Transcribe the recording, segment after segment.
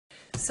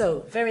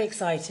So, very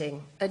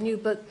exciting. A new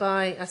book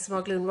by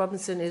Acemoglu and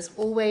Robinson is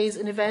always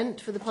an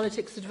event for the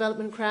politics of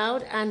development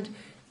crowd, and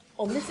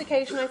on this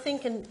occasion, I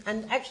think, and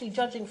actually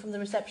judging from the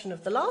reception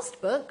of the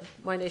last book,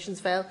 Why Nations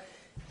Fail,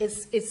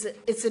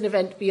 it's an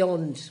event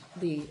beyond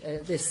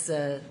this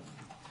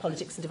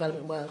politics and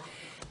development world.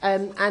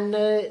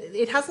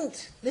 It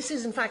hasn't, this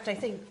is in fact, I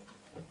think,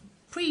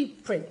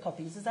 pre-print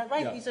copies, is that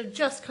right? Yeah. These have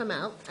just come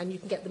out, and you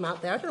can get them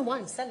out there. I don't know why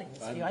I'm selling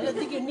this to you. I don't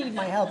think you need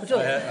my help at all.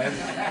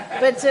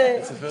 But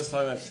it's the first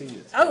time I've seen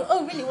it.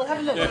 Oh, really? We'll have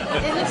a look.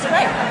 It looks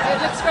great.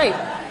 It looks great.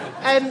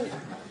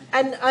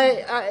 And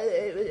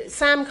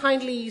Sam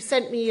kindly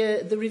sent me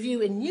the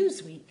review in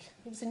Newsweek.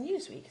 It was in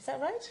Newsweek, is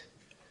that right?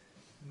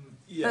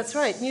 Yes. That's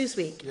right,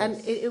 Newsweek. Yes. And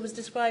it was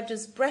described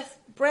as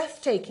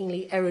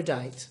breathtakingly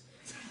erudite.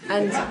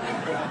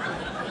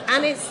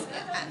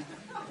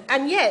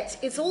 And yet,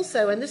 it's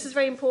also, and this is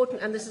very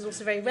important, and this is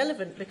also very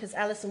relevant, because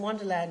Alice in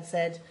Wonderland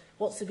said,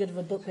 what's the good of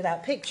a book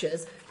without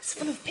pictures? It's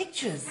full of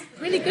pictures,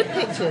 really good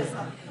pictures.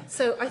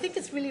 So I think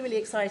it's really, really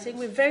exciting.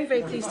 We're very,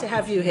 very pleased to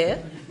have you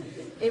here.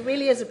 It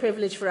really is a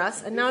privilege for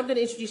us. And now I'm going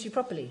to introduce you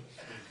properly.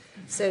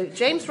 So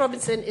James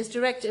Robinson is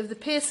director of the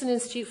Pearson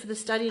Institute for the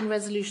Study and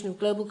Resolution of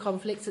Global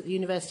Conflicts at the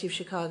University of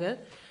Chicago,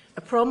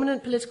 a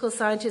prominent political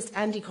scientist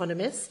and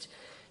economist.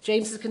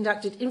 James has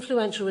conducted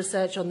influential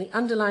research on the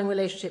underlying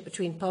relationship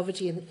between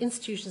poverty and the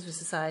institutions of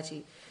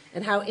society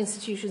and how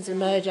institutions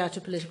emerge out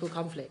of political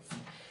conflicts.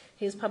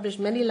 He has published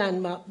many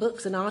landmark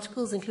books and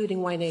articles,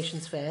 including Why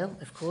Nations Fail,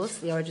 of course,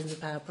 The Origins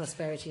of Power,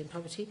 Prosperity and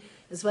Poverty,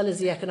 as well as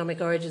The Economic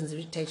Origins of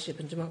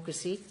Dictatorship and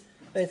Democracy,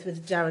 both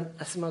with Daron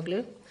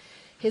Acemoglu.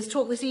 His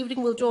talk this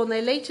evening will draw on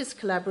their latest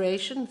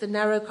collaboration, The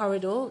Narrow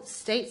Corridor,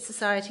 States,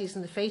 Societies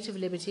and the Fate of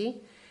Liberty,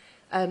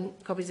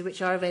 copies of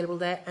which are available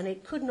there, and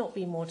it could not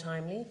be more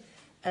timely.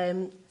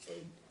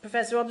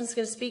 Professor Robinson is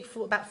going to speak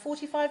for about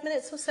 45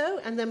 minutes or so,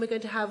 and then we're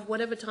going to have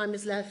whatever time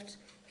is left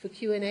for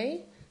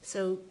Q&A.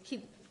 So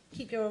keep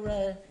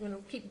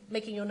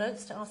making your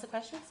notes to ask the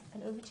questions,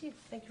 and over to you.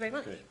 Thank you very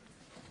much.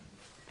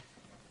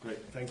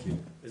 Great, thank you.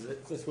 Is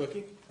this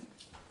working?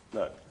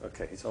 No.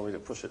 Okay, he told me to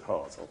push it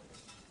hard. I'll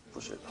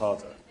push it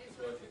harder. It's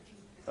working.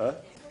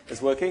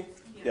 It's working?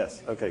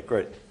 Yes. Okay,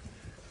 great.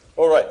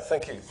 All right,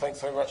 thank you.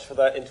 Thanks very much for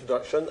that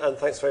introduction, and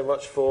thanks very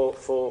much for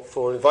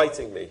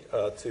inviting me,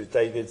 to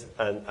David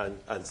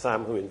and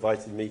Sam, who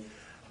invited me.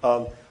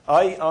 I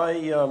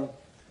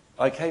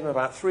came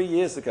about 3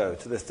 years ago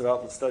to this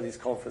Development Studies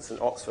conference in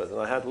Oxford, and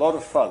I had a lot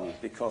of fun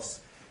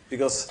because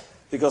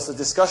the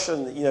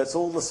discussion, you know, it's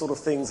all the sort of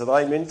things that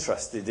I'm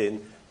interested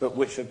in, but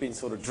which have been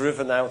sort of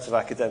driven out of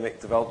academic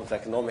development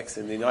economics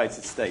in the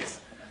United States.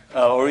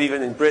 Or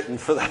even in Britain,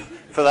 for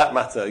that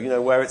matter, you know,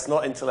 where it's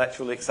not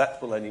intellectually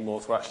acceptable anymore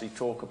to actually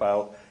talk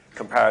about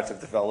comparative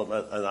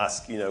development and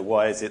ask, you know,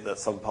 why is it that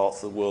some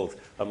parts of the world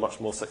are much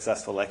more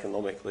successful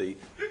economically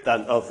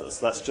than others?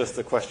 That's just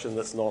a question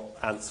that's not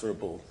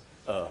answerable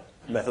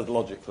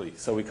methodologically,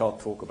 so we can't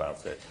talk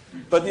about it.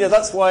 But, you know,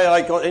 that's why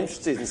I got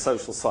interested in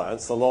social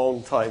science a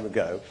long time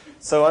ago,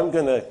 so I'm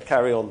going to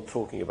carry on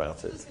talking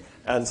about it.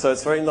 And so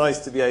it's very nice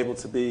to be able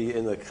to be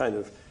in a kind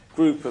of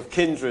group of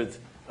kindred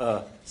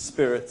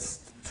spirits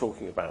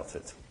talking about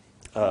it.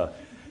 And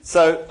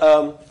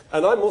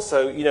I'm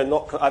also, you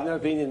know, I've never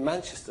been in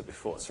Manchester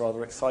before. It's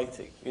rather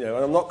exciting, you know,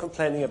 and I'm not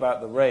complaining about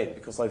the rain,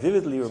 because I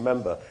vividly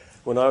remember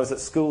when I was at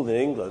school in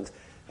England,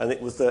 and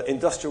it was the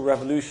Industrial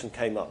Revolution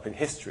came up in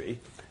history.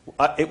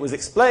 It was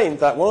explained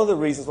that one of the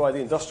reasons why the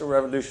Industrial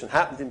Revolution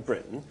happened in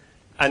Britain,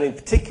 and in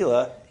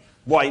particular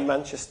why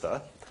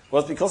Manchester,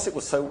 was because it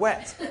was so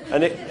wet,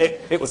 and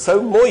it was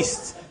so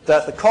moist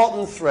that the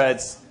cotton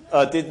threads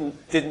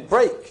didn't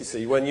break, you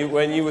see, when you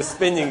were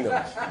spinning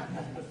them.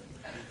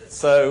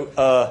 So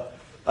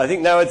I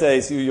think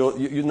nowadays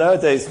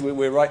nowadays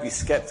we're rightly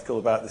sceptical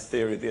about this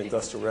theory of the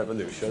Industrial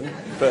Revolution,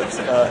 but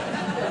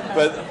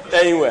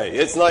anyway,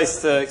 it's nice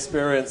to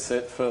experience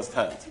it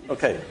firsthand.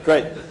 Okay,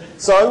 great.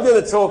 So I'm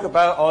going to talk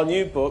about our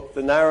new book,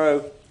 The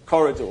Narrow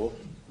Corridor,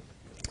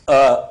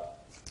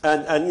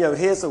 and you know,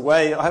 here's a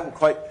way. I haven't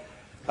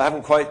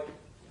quite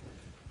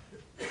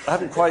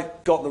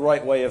got the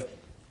right way of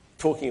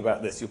talking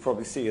about this. You'll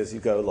probably see as you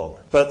go along.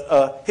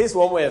 But here's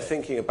one way of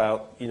thinking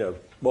about, you know,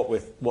 what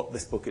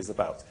this book is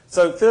about.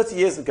 So 30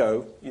 years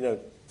ago, you know,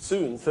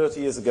 soon 30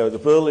 years ago, the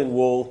Berlin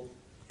Wall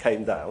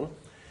came down,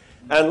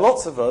 and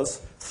lots of us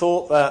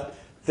thought that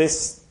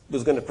this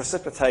was going to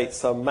precipitate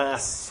some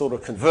mass sort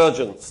of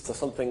convergence to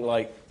something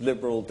like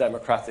liberal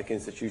democratic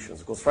institutions.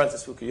 Of course,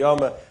 Francis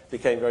Fukuyama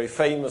became very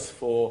famous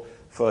for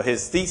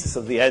his thesis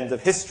of the end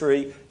of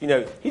history. You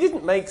know, he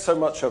didn't make so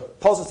much a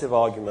positive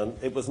argument.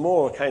 It was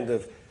more a kind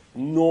of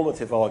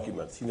normative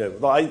argument. You know,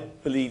 I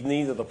believe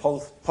neither the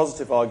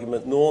positive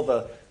argument nor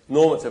the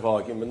normative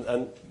argument,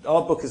 and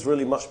our book is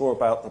really much more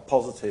about the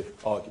positive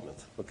argument.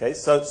 Okay,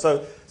 so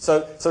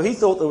he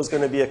thought there was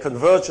going to be a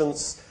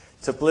convergence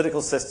to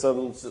political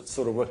systems that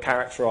sort of were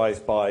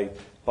characterized by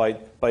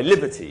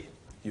liberty,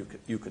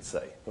 you could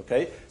say.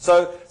 Okay,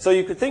 so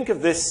you could think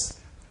of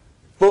this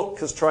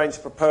book as trying to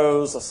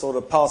propose a sort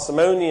of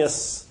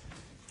parsimonious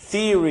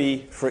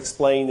theory for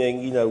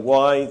explaining,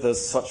 why there's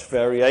such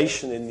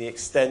variation in the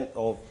extent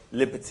of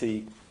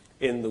liberty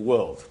in the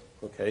world.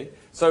 Okay,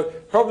 so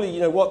probably,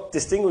 what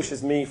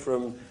distinguishes me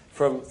from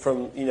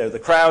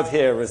the crowd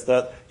here is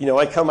that,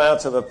 I come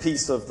out of a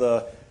piece of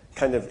the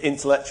kind of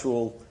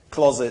intellectual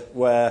closet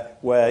where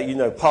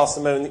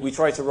we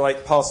try to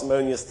write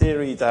parsimonious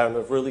theory down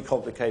of really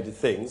complicated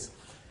things,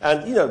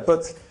 and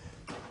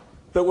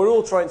but we're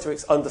all trying to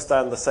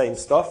understand the same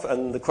stuff,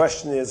 and the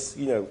question is,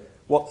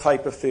 what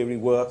type of theory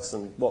works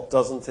and what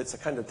doesn't. It's a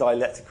kind of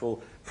dialectical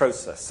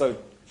process. So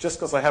just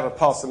because I have a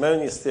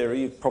parsimonious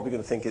theory, you're probably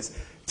going to think it's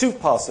too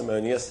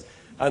parsimonious,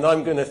 and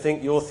I'm going to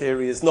think your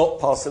theory is not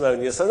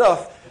parsimonious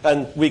enough,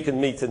 and we can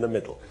meet in the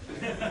middle.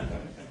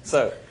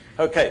 So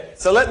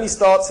let me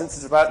start, since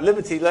it's about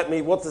liberty,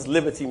 what does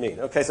liberty mean?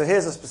 Okay, so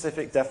here's a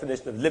specific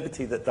definition of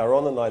liberty that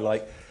Daron and I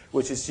like,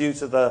 which is due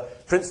to the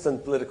Princeton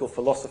political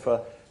philosopher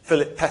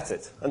Philip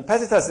Pettit. And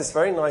Pettit has this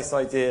very nice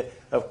idea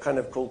of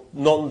called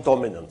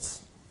non-dominance.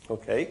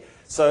 Okay,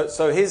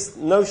 so his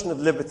notion of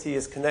liberty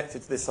is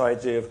connected to this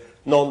idea of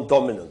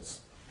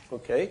non-dominance.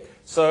 Okay,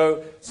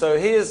 so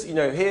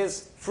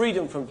here's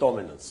freedom from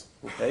dominance.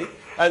 Okay,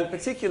 and in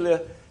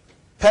particular,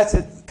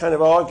 Pettit kind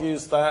of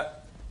argues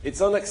that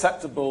it's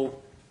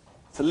unacceptable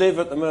to live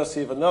at the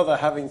mercy of another,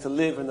 having to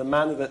live in a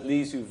manner that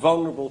leaves you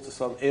vulnerable to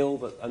some ill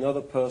that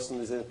another person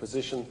is in a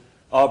position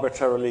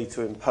arbitrarily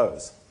to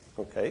impose.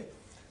 Okay,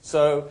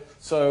 so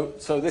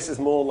this is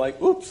more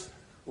like, oops,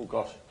 oh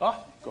gosh,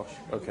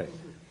 okay,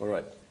 all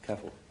right,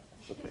 careful.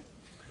 Okay.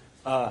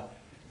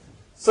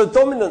 So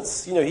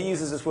dominance, he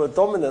uses this word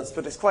dominance,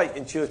 but it's quite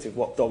intuitive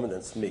what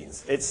dominance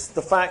means. It's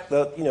the fact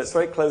that, it's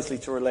very closely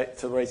related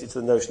to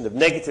the notion of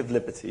negative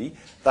liberty,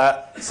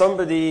 that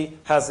somebody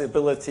has the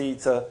ability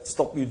to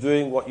stop you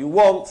doing what you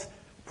want,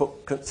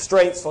 put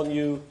constraints on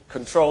you,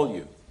 control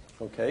you.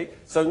 Okay?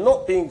 So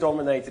not being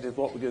dominated is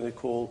what we're going to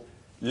call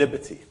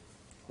liberty.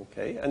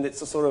 Okay? And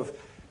it's a sort of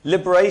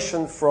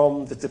liberation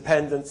from the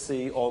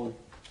dependency on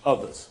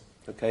others,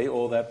 okay,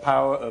 or their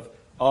power of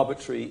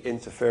arbitrary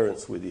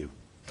interference with you.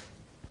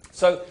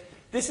 So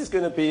this is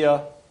going to be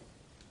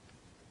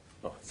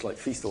it's like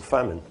feast or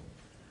famine.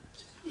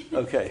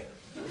 Okay.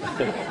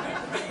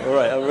 All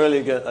right, I'm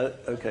really good.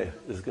 Okay,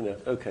 this is going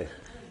to, okay.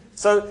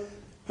 So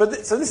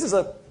this is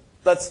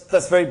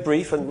that's very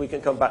brief, and we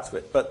can come back to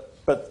it. But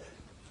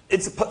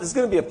it's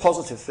going to be a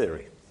positive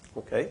theory.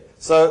 Okay.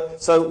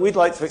 So we'd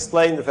like to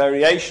explain the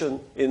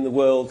variation in the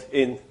world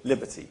in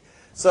liberty.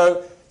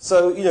 So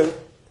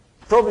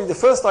probably the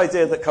first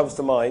idea that comes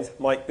to mind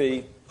might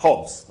be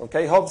Hobbes.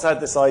 Okay, Hobbes had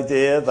this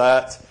idea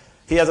that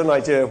he had an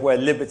idea of where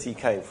liberty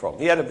came from.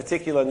 He had a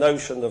particular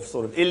notion of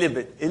sort of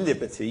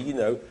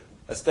illiberty,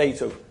 a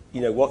state of,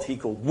 what he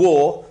called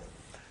war.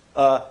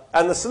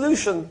 And the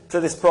solution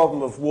to this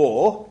problem of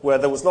war, where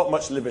there was not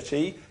much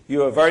liberty, you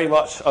were very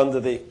much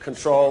under the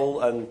control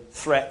and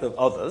threat of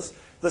others,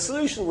 the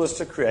solution was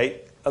to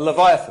create a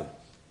Leviathan.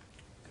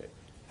 Okay,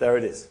 there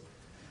it is.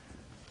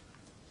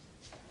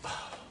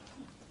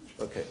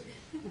 Okay.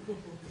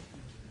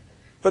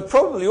 But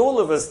probably all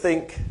of us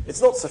think it's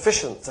not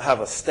sufficient to have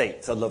a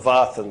state, a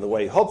Leviathan, the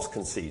way Hobbes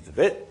conceived of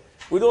it.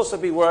 We'd also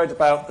be worried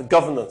about the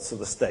governance of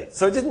the state.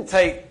 So it didn't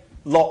take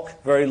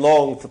Locke very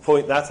long to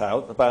point that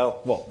out,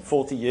 about,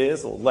 40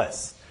 years or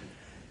less.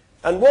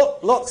 And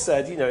what Locke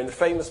said, in the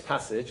famous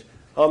passage,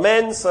 are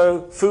men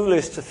so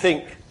foolish to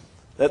think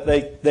that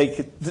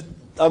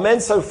are men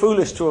so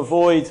foolish to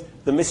avoid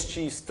the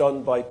mischiefs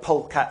done by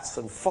polecats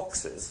and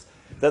foxes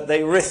that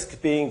they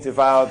risk being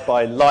devoured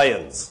by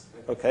lions?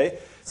 Okay?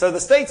 So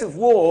the state of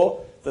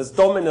war, there's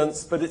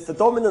dominance, but it's the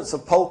dominance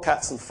of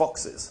polecats and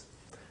foxes.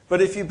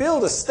 But if you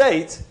build a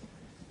state,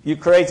 you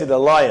created a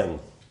lion.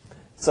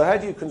 So how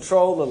do you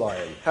control the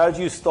lion? How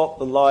do you stop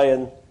the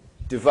lion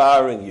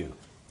devouring you?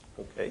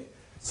 Okay.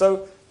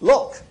 So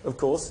Locke, of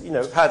course,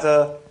 had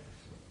a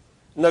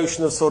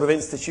notion of sort of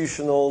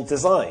institutional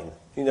design.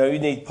 You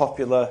need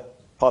popular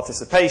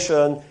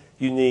participation,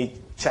 you need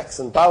checks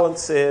and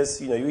balances,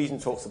 he even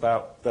talks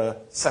about the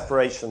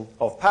separation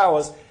of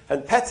powers.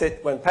 And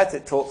when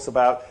Pettit talks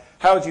about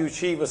how do you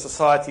achieve a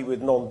society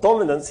with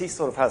non-dominance, he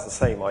sort of has the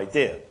same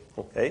idea,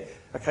 okay?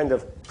 A kind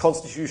of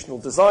constitutional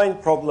design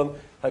problem.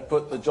 I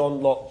put the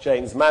John Locke,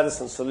 James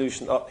Madison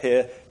solution up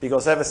here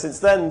because ever since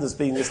then there's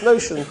been this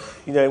notion,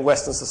 in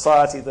Western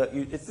society that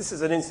this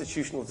is an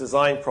institutional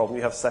design problem.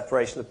 You have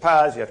separation of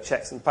powers, you have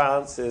checks and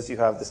balances, you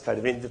have this kind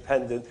of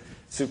independent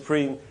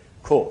Supreme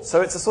Court.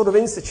 So it's a sort of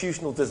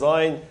institutional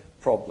design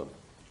problem,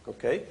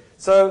 okay?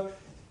 So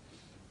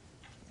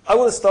I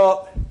want to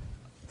start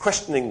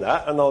questioning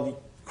that, and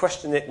I'll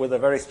question it with a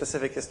very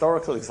specific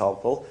historical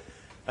example.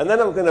 And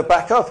then I'm going to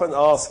back up and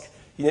ask,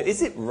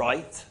 is it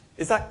right?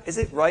 Is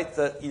it right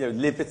that,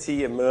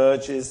 liberty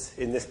emerges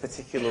in this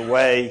particular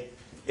way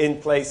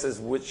in places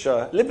which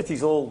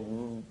liberty's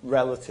all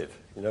relative,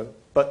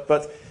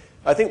 But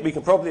I think we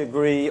can probably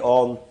agree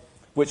on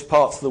which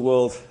parts of the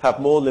world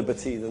have more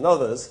liberty than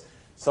others.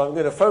 So I'm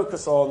going to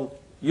focus on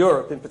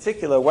Europe, in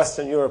particular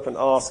Western Europe, and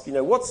ask,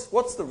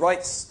 what's the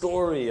right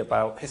story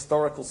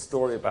historical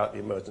story about the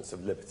emergence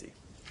of liberty?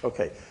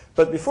 Okay,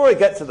 but before I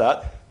get to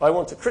that, I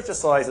want to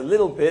criticize a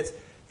little bit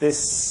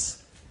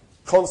this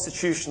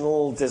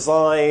constitutional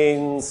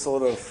design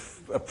sort of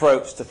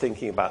approach to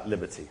thinking about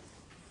liberty.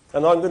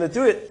 And I'm going to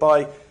do it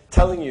by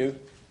telling you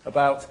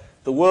about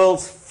the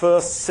world's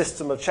first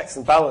system of checks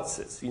and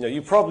balances. You know,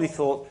 you probably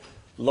thought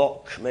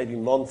Locke, maybe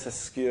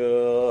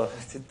Montesquieu,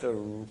 did the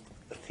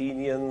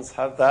Athenians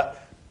have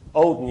that?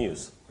 Old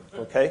news,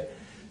 okay?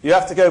 You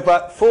have to go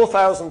back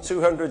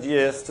 4,200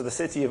 years to the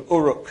city of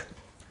Uruk.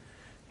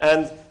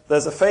 And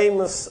there's a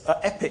famous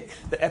epic,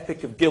 the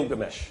Epic of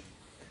Gilgamesh.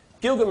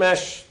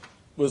 Gilgamesh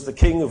was the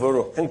king of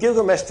Uruk, and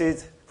Gilgamesh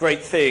did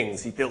great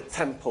things. He built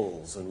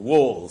temples and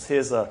walls.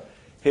 Here's the,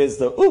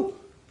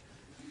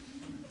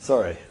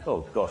 sorry,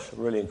 oh gosh, I'm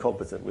really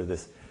incompetent with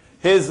this.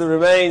 Here's the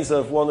remains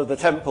of one of the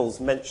temples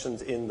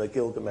mentioned in the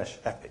Gilgamesh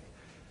epic.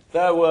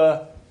 There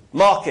were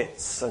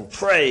markets and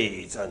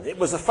trade, and it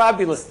was a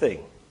fabulous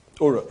thing,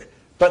 Uruk.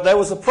 But there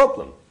was a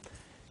problem.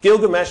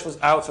 Gilgamesh was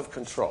out of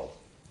control.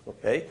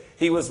 Okay?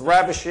 He was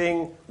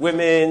ravishing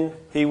women,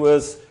 he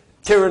was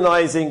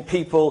tyrannizing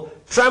people,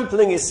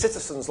 trampling his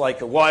citizens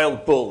like a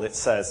wild bull, it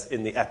says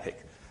in the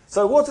epic.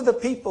 So what did the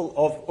people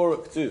of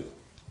Uruk do?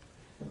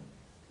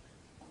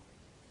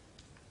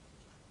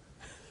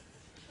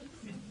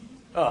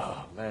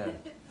 Oh, man.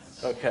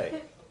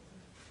 Okay.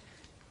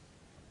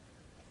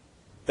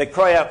 They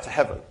cry out to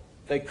heaven.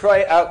 They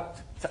cry out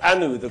to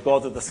Anu, the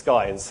god of the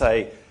sky, and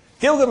say,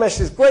 Gilgamesh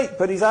is great,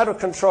 but he's out of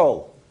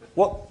control.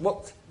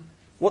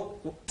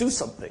 Do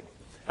something.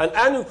 And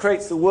Anu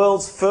creates the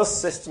world's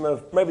first system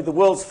of, maybe the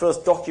world's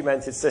first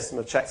documented system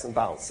of checks and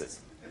balances.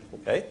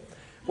 Okay?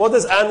 What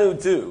does Anu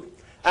do?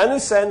 Anu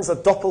sends a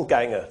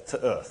doppelganger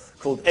to Earth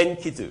called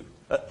Enkidu,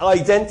 an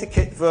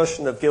identikit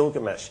version of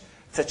Gilgamesh,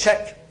 to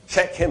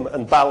check him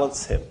and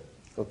balance him.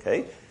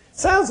 Okay?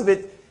 Sounds a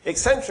bit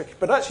eccentric,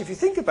 but actually if you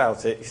think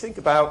about it, you think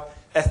about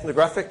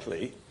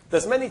ethnographically,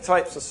 there's many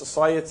types of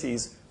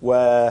societies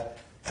where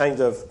kind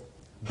of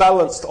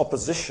balanced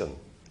opposition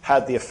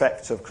had the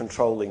effect of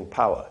controlling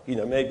power. You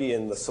know, maybe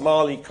in the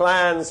Somali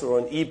clans or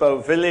an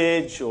Igbo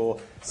village, or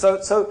so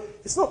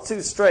it's not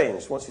too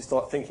strange once you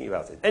start thinking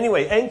about it.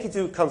 Anyway,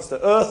 Enkidu comes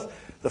to Earth.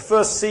 The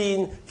first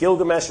scene,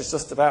 Gilgamesh is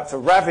just about to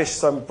ravish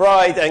some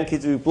bride.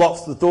 Enkidu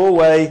blocks the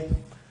doorway.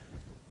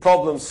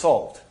 Problem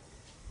solved.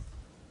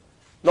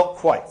 Not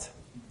quite.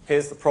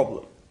 Here's the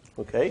problem.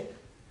 Okay?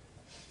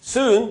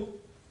 Soon,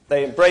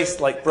 they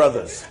embrace like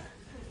brothers.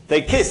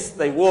 They kiss,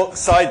 they walk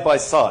side by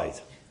side.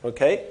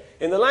 Okay?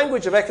 In the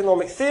language of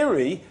economic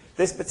theory,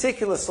 this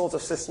particular sort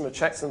of system of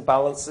checks and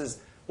balances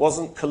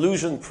wasn't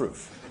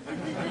collusion-proof.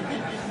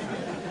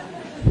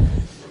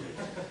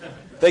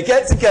 They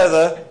get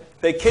together,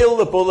 they kill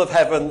the bull of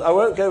heaven. I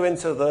won't go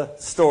into the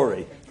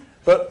story.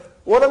 But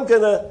what I'm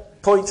going to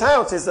point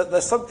out is that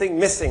there's something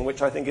missing,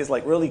 which I think is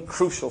like really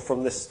crucial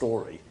from this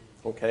story.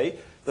 Okay?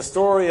 The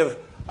story of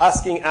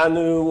asking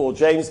Anu or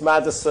James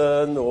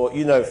Madison or,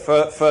 you know,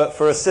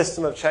 for a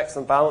system of checks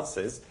and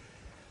balances.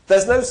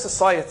 There's no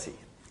society.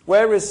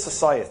 Where is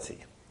society?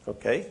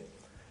 Okay?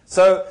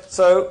 So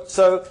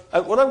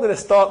what I'm going to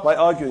start by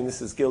arguing,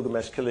 this is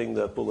Gilgamesh killing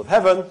the bull of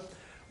heaven.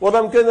 What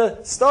I'm going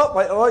to start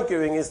by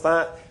arguing is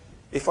that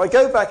if I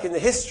go back in the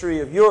history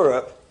of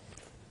Europe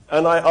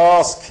and I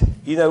ask,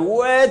 you know,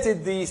 where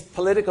did these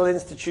political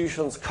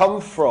institutions come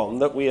from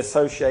that we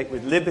associate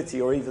with liberty,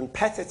 or even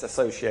Pettit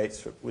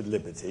associates with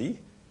liberty,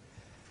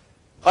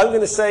 I'm going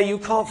to say you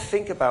can't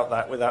think about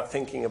that without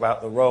thinking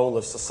about the role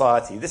of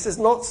society. This is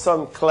not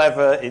some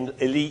clever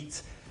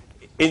elite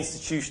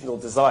institutional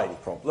design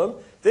problem.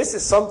 This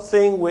is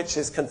something which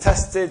is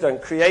contested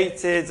and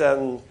created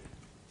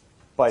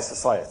by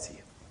society.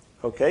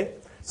 Okay?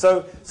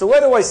 So where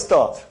do I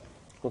start?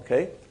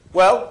 Okay?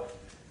 Well,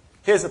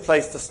 here's a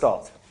place to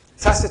start.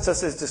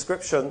 Tacitus's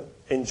description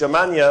in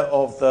Germania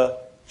of the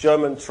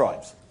German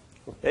tribes.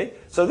 Okay?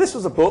 So this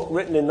was a book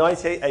written in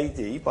 98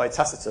 AD by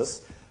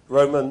Tacitus,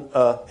 Roman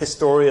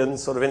historian,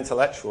 sort of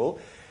intellectual.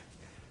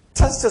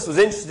 Tacitus was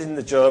interested in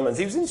the Germans.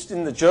 He was interested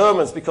in the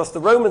Germans because the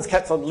Romans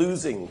kept on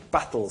losing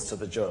battles to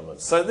the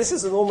Germans. So this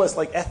is an almost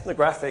like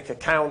ethnographic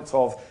account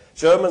of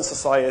German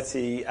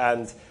society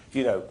and,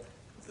 you know,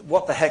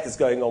 what the heck is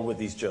going on with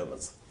these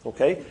Germans.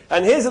 Okay?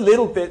 And here's a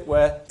little bit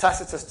where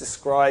Tacitus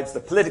describes the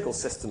political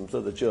systems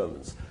of the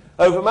Germans.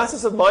 Over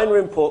matters of minor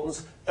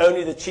importance,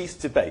 only the chiefs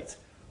debate.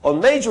 On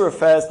major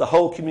affairs, the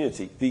whole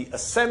community. The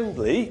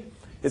assembly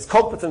is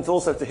competent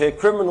also to hear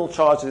criminal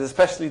charges,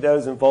 especially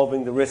those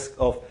involving the risk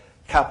of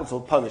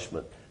capital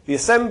punishment. The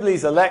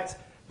assemblies elect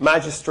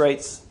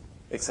magistrates,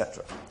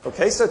 etc.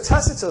 Okay, so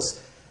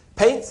Tacitus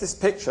paints this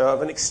picture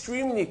of an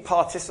extremely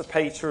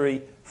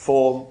participatory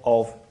form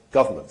of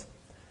government.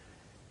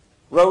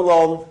 Roll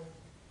on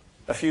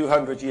a few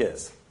hundred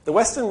years. The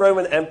Western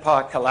Roman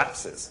Empire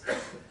collapses.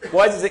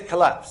 Why does it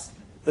collapse?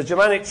 The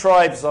Germanic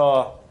tribes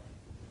are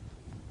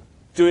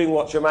doing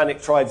what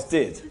Germanic tribes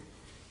did.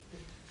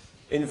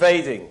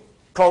 Invading,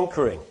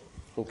 conquering,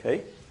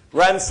 okay,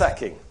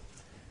 ransacking.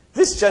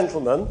 This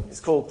gentleman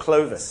is called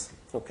Clovis,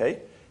 okay?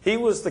 He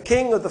was the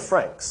king of the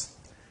Franks.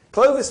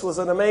 Clovis was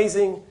an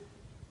amazing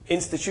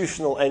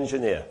institutional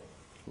engineer,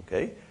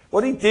 Okay?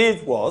 What he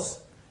did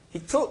was, he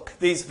took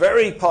these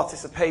very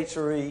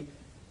participatory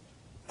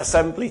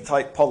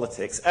assembly-type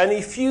politics, and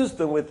he fused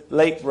them with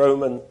late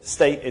Roman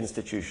state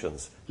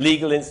institutions,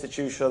 legal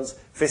institutions,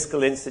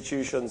 fiscal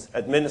institutions,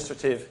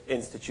 administrative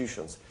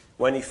institutions,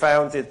 when he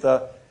founded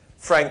the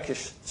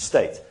Frankish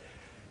state.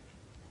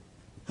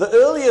 The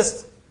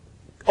earliest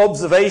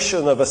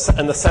observation of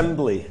an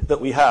assembly that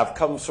we have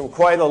comes from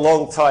quite a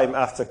long time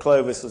after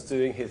Clovis was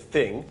doing his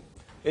thing.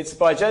 It's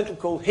by a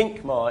gentleman called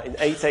Hincmar in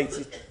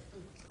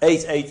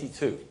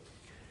 882.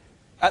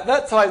 At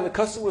that time, the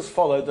custom was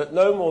followed that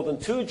no more than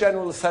 2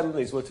 general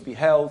assemblies were to be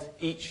held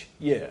each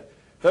year.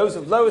 Those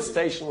of lower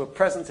station were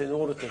present in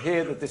order to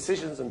hear the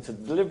decisions and to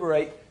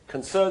deliberate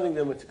concerning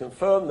them and to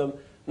confirm them,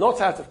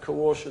 not out of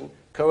coercion,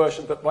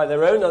 but by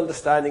their own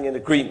understanding and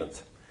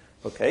agreement.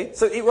 Okay,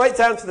 so right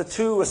down to the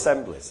 2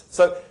 assemblies.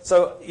 So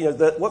you know,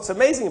 what's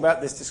amazing about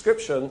this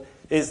description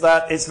is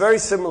that it's very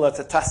similar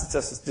to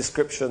Tacitus's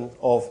description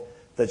of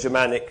the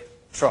Germanic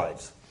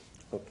tribes.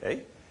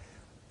 Okay,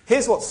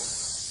 here's what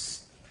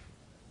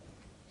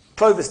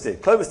Clovis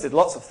did. Clovis did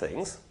lots of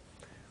things.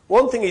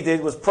 One thing he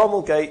did was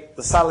promulgate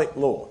the Salic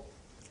law.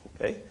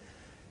 Okay,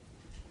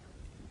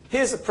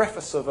 here's a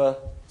preface of a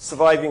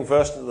surviving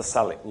version of the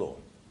Salic law.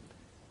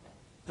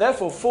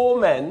 Therefore, 4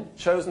 men,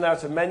 chosen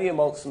out of many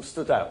amongst them,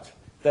 stood out.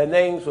 Their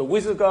names were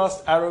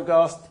Wisogast,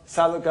 Arogast,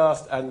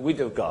 Salogast, and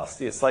Widogast.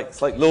 It's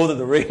like Lord of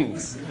the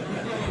Rings.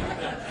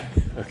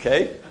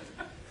 Okay?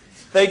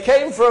 They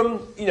came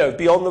from, you know,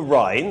 beyond the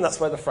Rhine. That's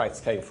where the Franks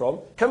came from.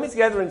 Coming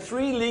together in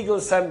 3 legal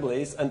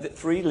assemblies and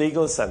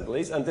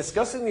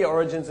discussing the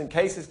origins and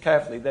cases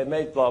carefully, they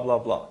made blah, blah,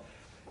 blah.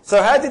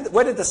 So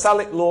where did the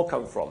Salic law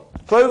come from?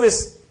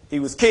 Clovis, he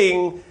was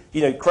king,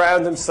 you know,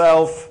 crowned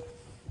himself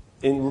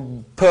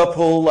in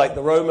purple like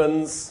the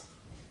Romans,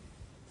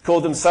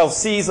 called himself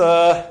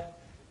Caesar.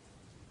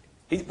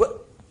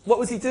 What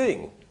was he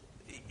doing?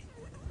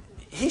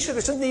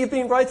 Shouldn't he have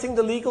been writing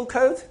the legal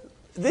code?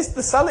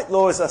 The Salic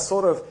law is a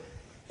sort of,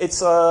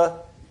 it's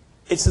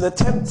an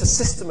attempt to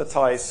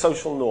systematize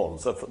social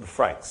norms of the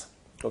Franks.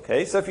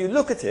 Okay, so if you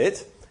look at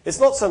it, it's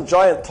not some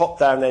giant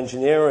top-down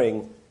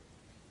engineering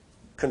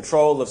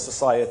control of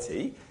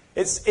society.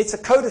 It's a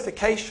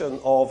codification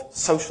of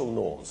social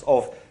norms,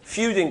 of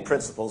feuding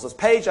principles. There's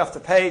page after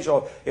page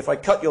of, if I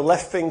cut your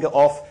left finger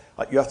off,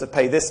 you have to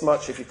pay this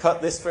much. If you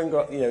cut this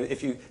finger, you know,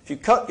 if you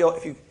cut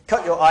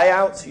your eye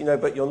out, you know,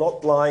 but you're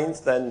not blind,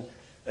 then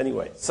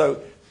anyway.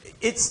 So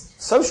it's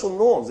social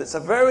norms. It's a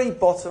very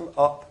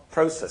bottom-up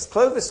process.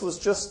 Clovis was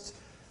just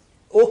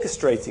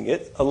orchestrating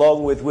it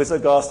along with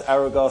Wisogast,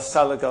 Arogast,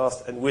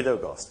 Salogast, and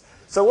Widogast.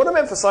 So what I'm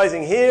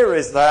emphasizing here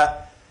is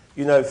that,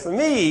 you know, for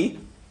me,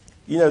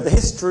 you know, the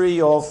history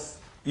of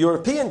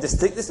European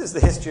this is the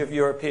history of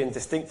European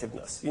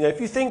distinctiveness. You know, if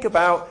you think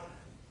about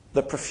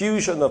the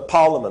profusion of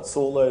parliaments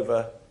all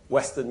over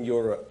Western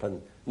Europe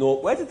and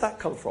North, where did that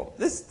come from?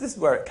 This is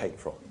where it came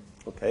from.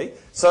 Okay,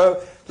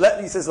 so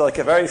this is like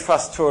a very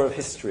fast tour of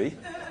history.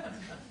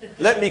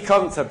 Let me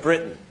come to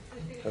Britain.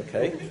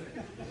 Okay,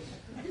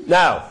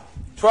 now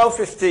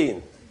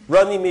 1215,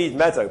 Runnymede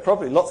Meadow.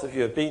 Probably lots of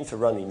you have been to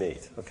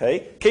Runnymede.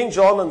 Okay, King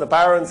John and the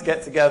barons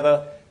get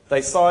together.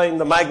 They sign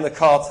the Magna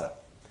Carta.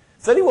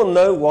 Does anyone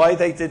know why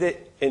they did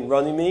it in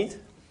Runnymede?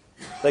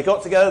 They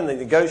got together and they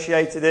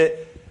negotiated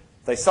it.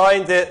 They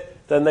signed it.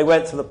 Then they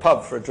went to the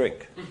pub for a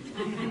drink.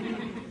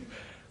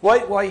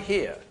 Why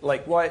here?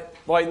 Like, why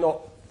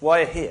not?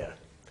 Why here?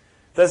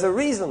 There's a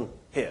reason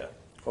here,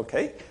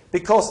 okay?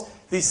 Because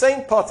these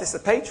same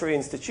participatory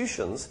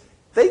institutions,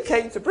 they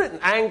came to Britain.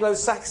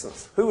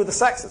 Anglo-Saxons. Who were the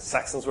Saxons?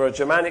 Saxons were a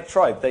Germanic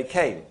tribe. They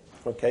came,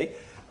 okay?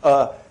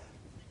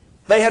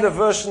 They had a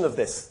version of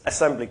this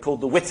assembly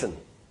called the Witan.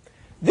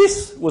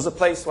 This was a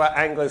place where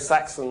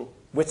Anglo-Saxon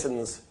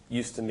Witans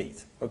used to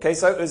meet. Okay,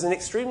 so it was an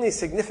extremely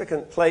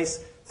significant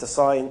place to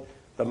sign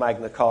the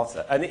Magna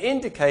Carta. And it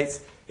indicates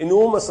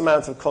enormous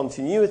amount of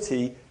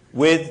continuity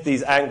with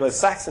these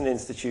Anglo-Saxon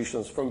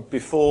institutions from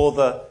before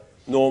the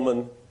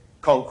Norman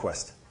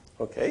conquest.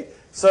 Okay,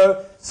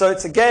 so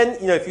it's again,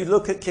 you know, if you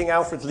look at King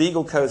Alfred's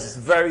legal codes, it's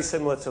very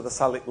similar to the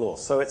Salic law.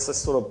 So it's a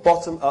sort of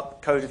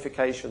bottom-up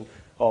codification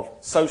of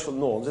social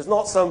norms. It's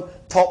not some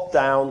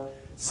top-down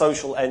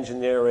social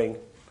engineering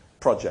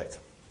project.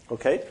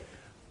 Okay,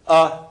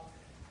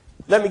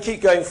 let me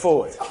keep going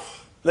forward.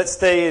 Let's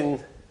stay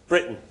in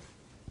Britain.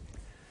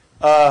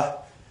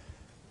 What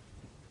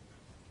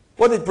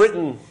did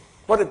Britain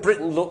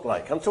look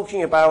like? I'm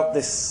talking about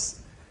this.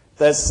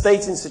 There's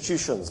state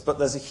institutions, but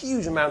there's a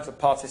huge amount of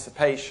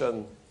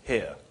participation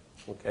here.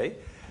 Okay?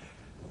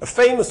 A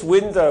famous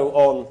window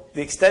on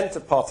the extent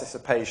of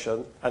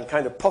participation and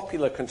kind of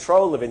popular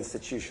control of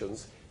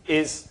institutions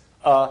is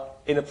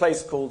in a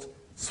place called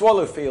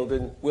Swallowfield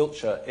in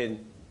Wiltshire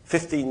in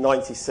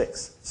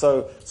 1596.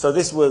 So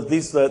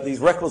these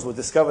records were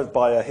discovered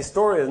by a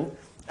historian,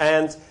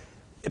 and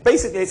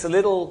basically it's a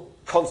little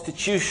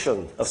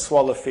constitution of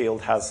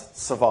Swallowfield has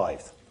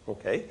survived.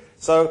 Okay?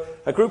 So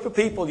a group of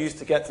people used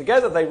to get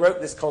together. They wrote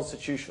this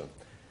constitution.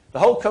 The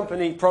whole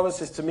company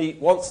promises to meet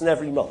once in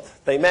every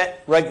month. They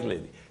met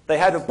regularly. they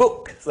had a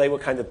book. They were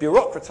kind of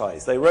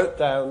bureaucratized. They wrote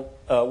down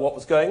what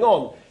was going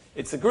on.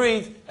 It's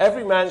agreed,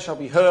 every man shall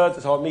be heard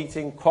at our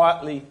meeting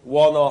quietly,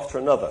 one after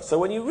another. So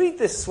when you read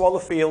this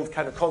Swallowfield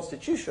kind of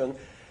constitution,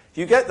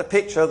 you get the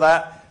picture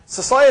that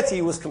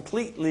society was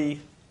completely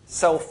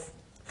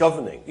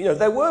self-governing. You know,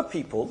 there were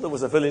people, there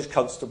was a village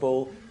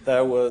constable,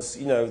 there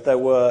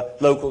were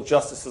local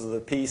justices of the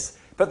peace,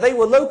 but they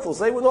were locals.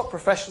 They were not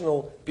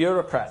professional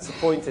bureaucrats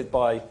appointed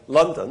by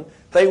London.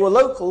 They were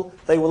local,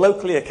 they were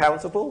locally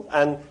accountable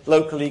and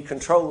locally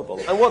controllable.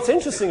 And what's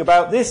interesting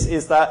about this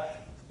is that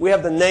we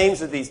have the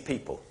names of these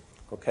people,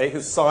 okay,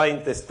 who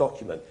signed this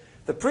document.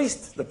 The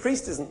priest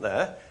isn't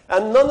there,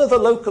 and none of the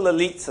local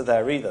elites are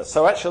there either.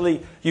 So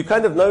actually, you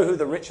kind of know who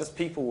the richest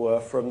people were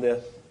from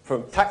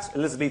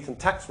Elizabethan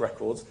tax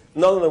records.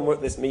 None of them were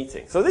at this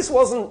meeting. So this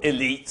wasn't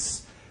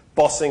elites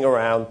bossing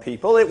around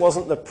people. It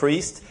wasn't the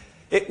priest.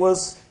 It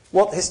was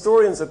what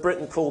historians of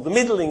Britain call the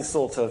middling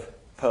sort of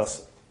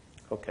person.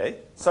 Okay,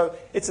 so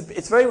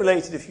it's very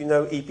related if you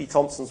know E.P.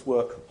 Thompson's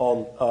work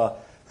on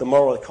the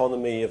moral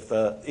economy of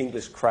the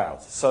English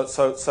crowd.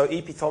 So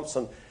E.P.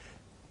 Thompson,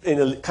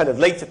 in a kind of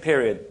later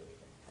period,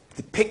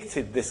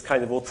 depicted this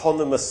kind of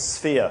autonomous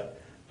sphere,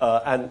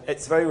 and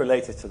it's very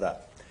related to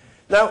that.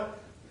 Now,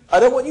 I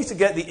don't want you to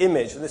get the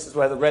image, and this is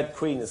where the Red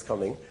Queen is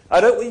coming,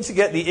 I don't want you to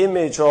get the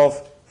image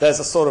of there's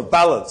a sort of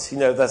balance. You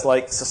know, there's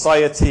like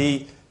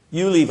society,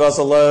 you leave us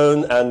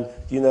alone, and,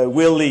 you know,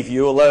 we'll leave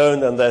you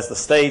alone, and there's the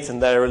state,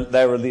 and there are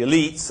the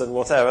elites, and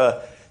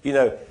whatever, you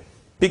know,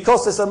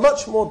 because there's a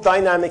much more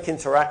dynamic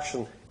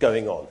interaction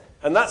going on.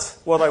 And that's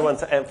what I want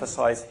to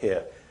emphasize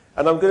here.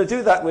 And I'm going to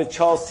do that with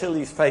Charles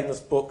Tilley's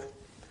famous book,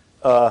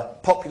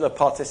 Popular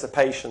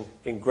Participation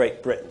in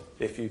Great Britain,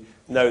 if you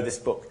know this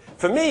book.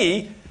 For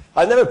me,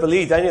 I never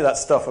believed any of that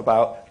stuff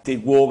about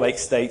did war make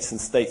states and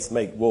states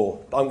make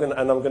war. I'm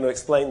going to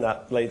explain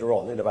that later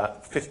on in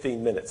about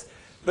 15 minutes.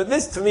 But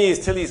this, to me,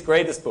 is Tilley's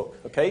greatest book,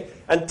 okay?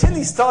 And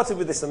Tilley started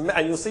with this,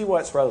 and you'll see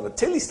why it's relevant.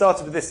 Tilley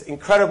started with this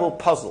incredible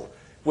puzzle,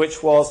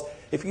 which was,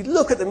 if you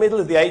look at the middle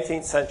of the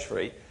 18th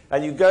century,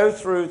 and you go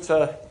through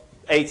to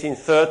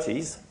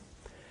 1830s,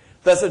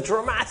 there's a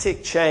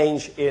dramatic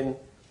change in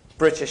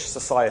British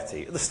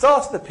society. At the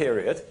start of the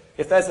period,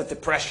 if there's a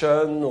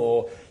depression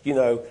or, you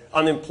know,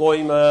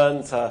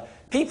 unemployment,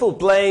 people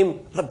blame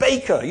the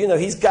baker. You know,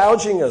 he's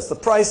gouging us. The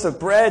price of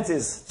bread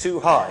is too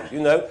high,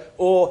 you know.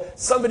 Or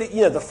somebody,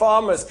 you know, the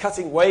farmer's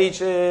cutting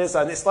wages,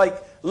 and it's like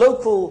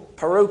local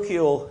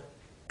parochial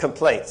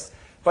complaints.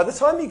 By the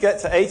time you get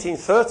to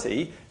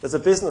 1830, there's a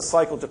business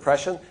cycle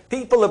depression.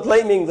 People are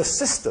blaming the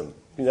system.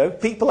 You know,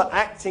 people are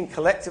acting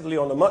collectively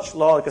on a much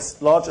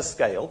larger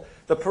scale.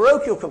 The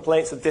parochial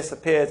complaints have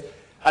disappeared,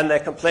 and they're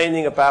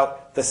complaining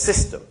about the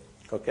system.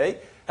 Okay?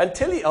 And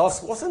Tilley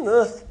asks, what on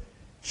earth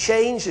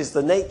changes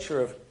the nature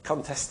of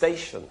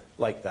contestation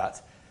like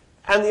that?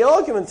 And the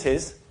argument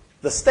is,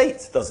 the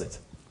state does it.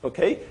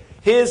 Okay?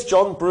 Here's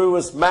John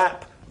Brewer's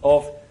map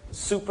of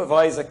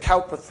Supervisor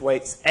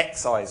Cowperthwaite's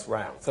excise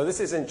round. So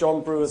this is in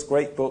John Brewer's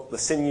great book, The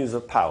Sinews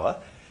of Power.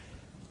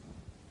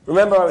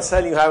 Remember I was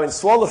telling you how in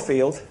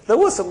Swallowfield, there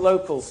were some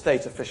local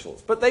state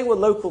officials, but they were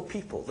local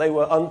people. They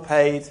were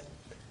unpaid.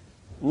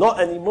 Not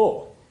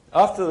anymore.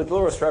 After the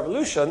Glorious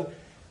Revolution,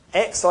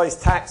 excise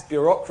tax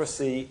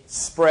bureaucracy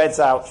spreads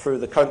out through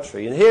the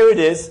country. And here it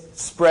is,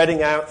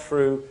 spreading out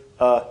through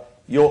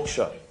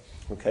Yorkshire.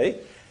 Okay?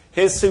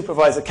 Here's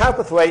Supervisor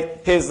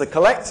Cowperthwaite. Here's the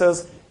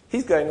collectors.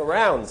 He's going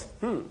around.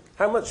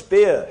 How much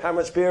beer? How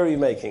much beer are you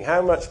making?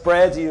 How much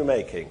bread are you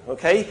making?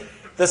 Okay?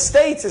 The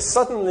state is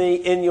suddenly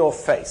in your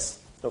face.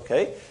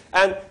 Okay?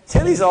 And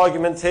Tilley's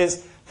argument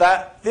is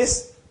that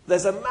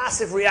there's a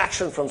massive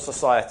reaction from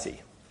society.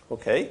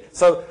 Okay?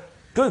 So,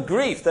 good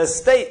grief, there's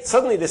state,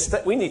 suddenly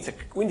we need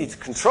to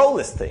control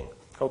this thing.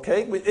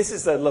 Okay? This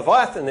is the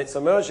Leviathan, it's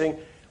emerging,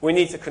 we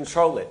need to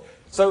control it.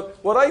 So,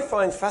 what I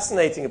find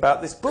fascinating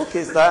about this book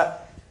is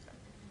that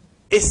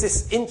it's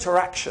this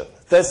interaction.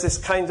 There's this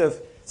kind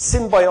of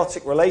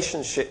symbiotic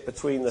relationship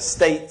between the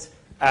state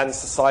and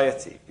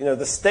society. You know,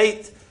 the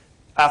state,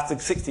 after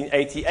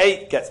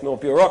 1688, gets more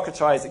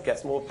bureaucratized, it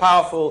gets more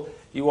powerful.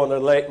 You want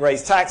to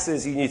raise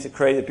taxes, you need to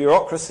create a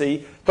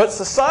bureaucracy. But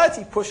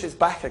society pushes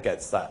back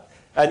against that.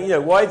 And, you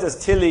know, why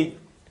does Tilley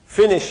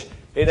finish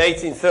in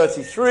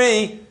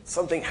 1833?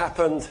 Something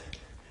happened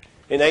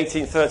in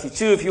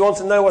 1832. If you want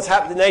to know what's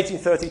happened in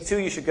 1832,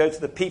 you should go to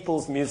the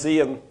People's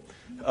Museum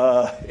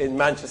in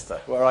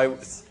Manchester, where I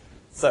was.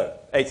 So,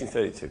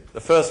 1832, the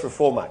first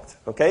Reform Act,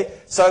 okay?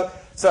 So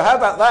how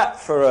about that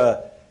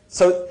for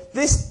so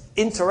this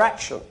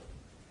interaction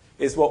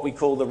is what we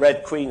call the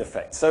Red Queen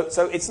effect. So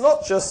it's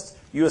not just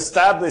you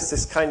establish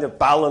this kind of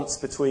balance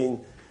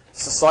between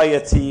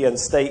society and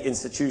state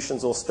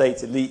institutions or state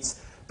elites,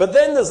 but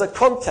then there's a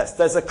contest,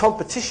 there's a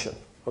competition,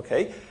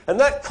 okay? And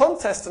that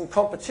contest and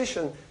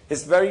competition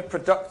is very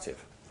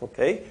productive.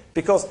 Okay,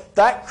 because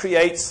that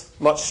creates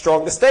much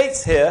stronger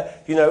states here.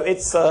 You know,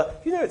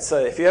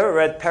 if you ever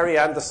read Perry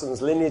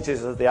Anderson's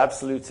Lineages of the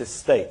Absolutist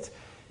State,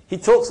 he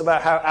talks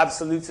about how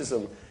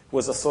absolutism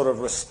was a sort of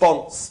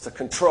response to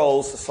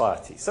control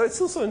society. So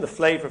it's also in the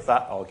flavor of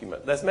that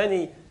argument.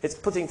 It's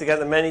putting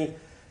together many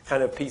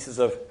kind of pieces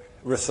of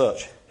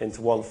research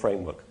into one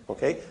framework.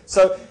 Okay?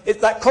 So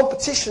that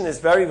competition is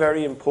very,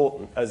 very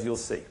important, as you'll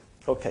see.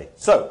 Okay,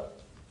 so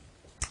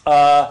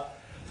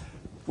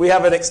we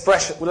have an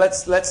expression. Well,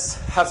 let's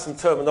have some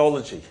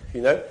terminology,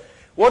 you know.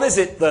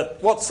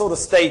 What sort of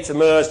state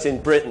emerged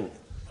in Britain?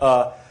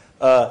 Well,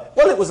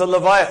 it was a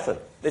Leviathan.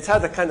 It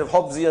had a kind of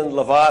Hobbesian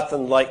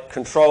Leviathan-like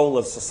control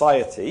of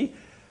society,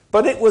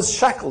 but it was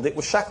shackled. It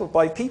was shackled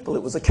by people.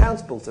 It was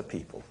accountable to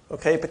people.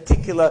 Okay, a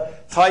particular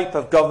type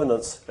of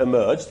governance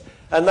emerged,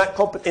 and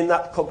in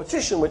that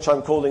competition, which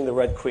I'm calling the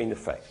Red Queen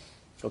effect.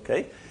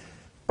 Okay,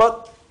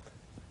 but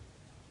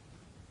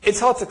it's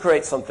hard to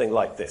create something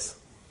like this.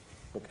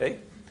 Okay,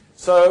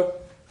 so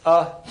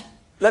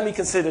let me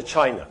consider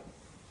China.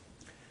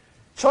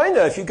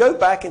 China, if you go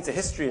back into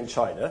history in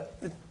China,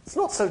 it's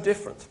not so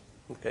different.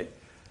 Okay,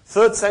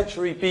 3rd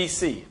century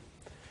BC.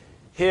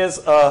 Here's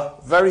a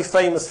very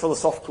famous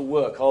philosophical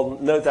work. I'll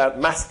no doubt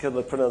massacre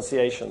the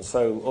pronunciation,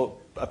 so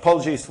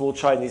apologies to all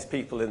Chinese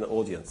people in the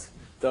audience.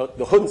 The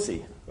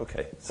Hunzi.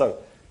 Okay, so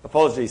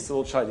apologies to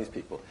all Chinese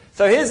people.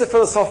 So here's a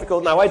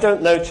philosophical. Now, I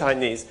don't know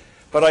Chinese,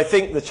 but I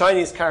think the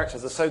Chinese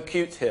characters are so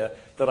cute here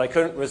that I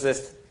couldn't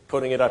resist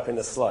putting it up in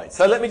a slide.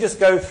 So let me just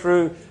go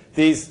through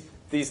these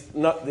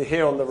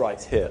here on the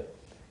right here.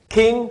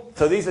 King,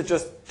 so these are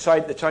just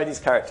the Chinese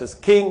characters.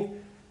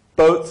 King,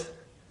 boat,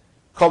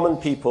 common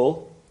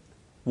people,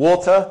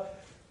 water,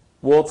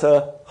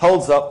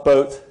 holds up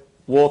boat,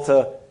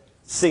 water,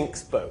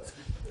 sinks boat.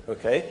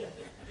 Okay?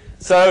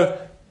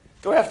 So,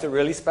 do I have to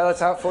really spell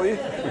it out for you?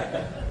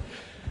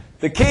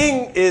 The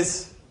king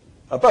is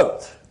a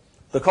boat.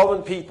 The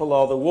common people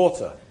are the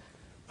water.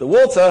 The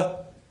water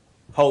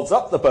holds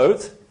up the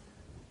boat,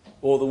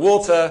 or the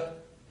water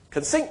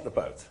can sink the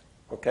boat.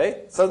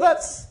 Okay? So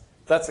that's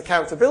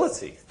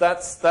accountability.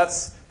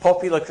 That's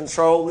popular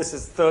control. This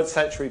is 3rd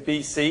century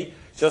BC,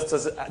 just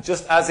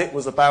as it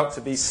was about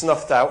to be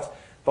snuffed out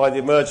by the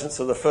emergence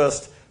of the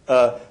first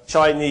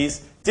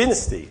Chinese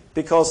dynasty.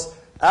 Because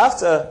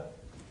after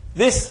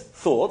this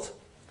thought,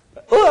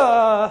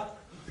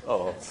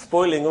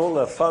 spoiling all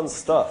the fun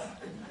stuff,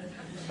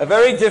 a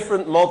very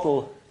different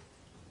model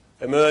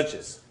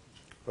emerges.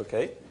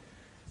 Okay?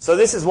 So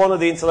this is one of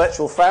the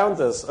intellectual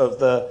founders of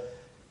the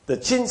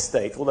Qin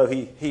state, although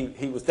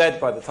he was dead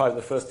by the time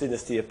the first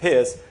dynasty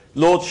appears,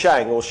 Lord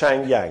Shang, or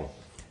Shang Yang.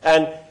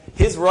 And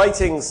his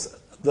writings,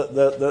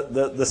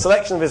 the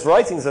selection of his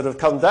writings that have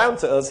come down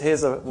to us,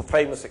 here's a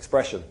famous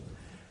expression.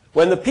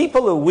 When the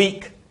people are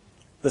weak,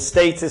 the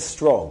state is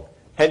strong.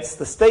 Hence,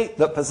 the state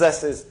that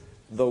possesses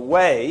the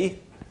way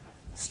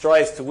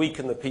strives to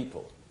weaken the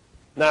people.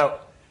 Now,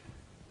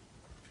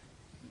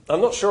 I'm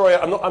not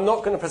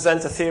going to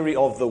present a theory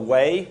of the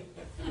way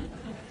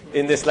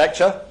in this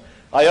lecture.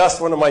 I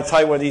asked one of my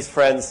Taiwanese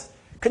friends,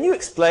 can you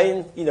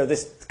explain,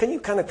 this, can you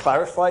kind of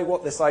clarify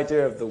what this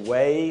idea of the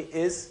way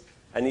is?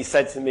 And he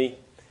said to me,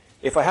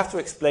 if I have to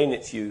explain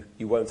it to you,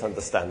 you won't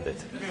understand it.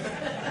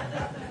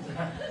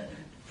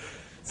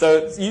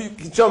 So you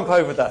can jump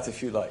over that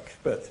if you like.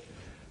 But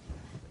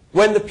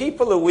when the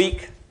people are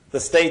weak, the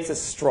state is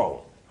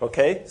strong.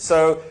 Okay?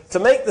 So to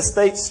make the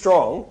state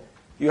strong,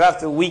 you have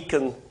to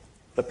weaken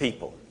the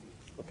people.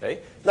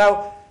 Okay?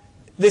 Now,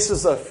 this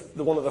is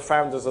one of the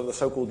founders of the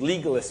so-called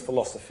legalist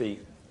philosophy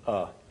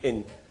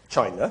in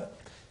China.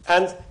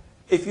 And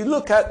if you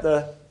look at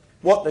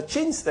what the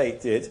Qin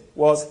state did,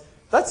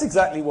 that's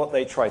exactly what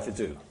they tried to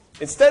do.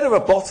 Instead of a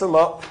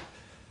bottom-up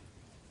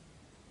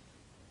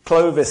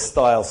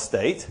Clovis-style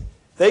state,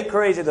 they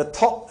created a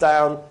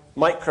top-down,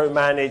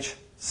 micromanaged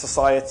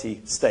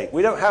society state.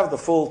 We don't have the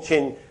full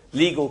Qin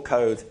legal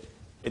code.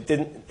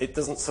 It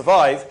doesn't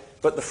survive,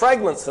 but the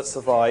fragments that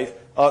survive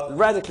are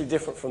radically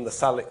different from the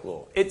Salic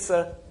law. It's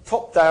a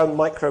top-down,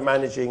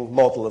 micromanaging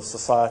model of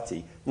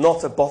society,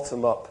 not a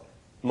bottom-up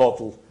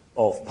model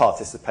of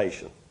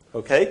participation.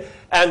 Okay?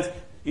 And,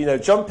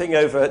 jumping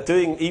over,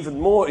 doing even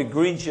more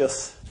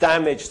egregious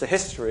damage to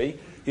history,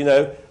 you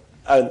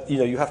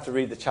have to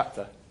read the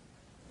chapter.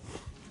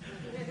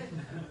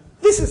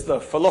 This is the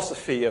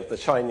philosophy of the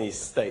Chinese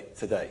state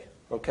today.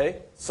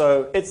 Okay?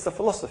 So it's the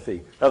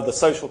philosophy of the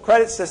social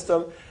credit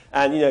system.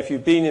 And, if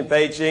you've been in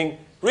Beijing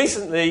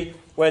recently,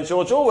 when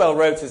George Orwell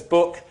wrote his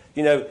book,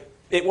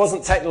 it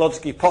wasn't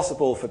technologically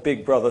possible for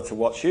Big Brother to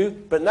watch you,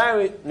 but now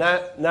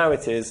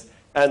it is.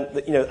 And,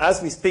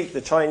 as we speak,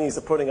 the Chinese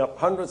are putting up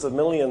hundreds of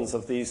millions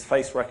of these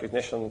face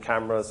recognition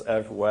cameras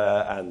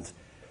everywhere. And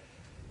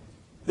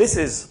this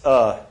is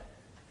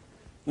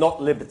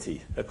not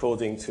liberty,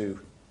 according to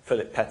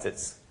Philip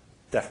Pettit's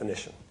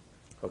definition.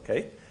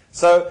 Okay?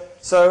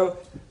 So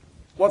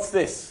what's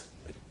this?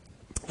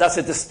 That's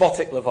a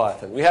despotic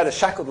Leviathan. We had a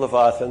shackled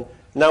Leviathan.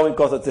 Now we've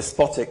got a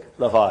despotic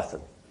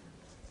Leviathan.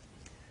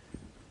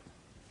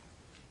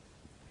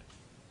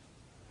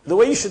 The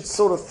way you should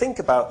sort of think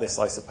about this,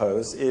 I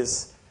suppose,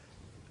 is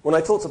when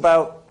I talked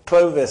about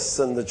Clovis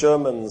and the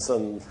Germans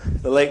and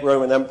the late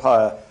Roman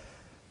Empire,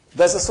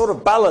 there's a sort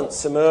of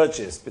balance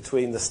emerges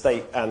between the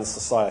state and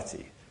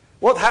society.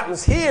 what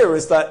happens here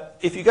is that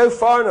if you go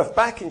far enough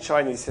back in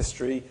Chinese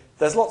history,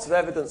 there's lots of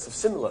evidence of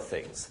similar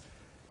things.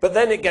 But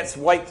then it gets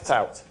wiped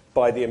out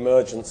by the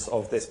emergence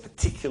of this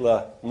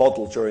particular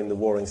model during the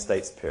Warring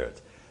States period.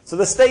 So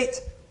the state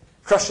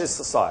crushes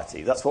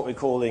society. That's what we're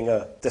calling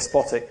a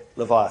despotic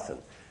leviathan.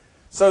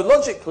 So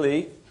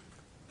logically,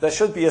 there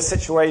should be a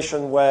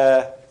situation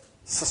where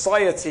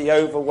society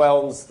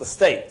overwhelms the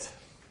state.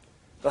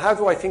 But how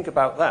do I think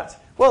about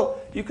that? Well,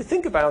 you could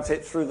think about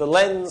it through the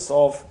lens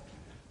of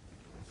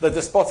the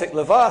despotic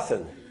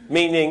leviathan,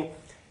 meaning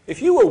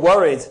if you were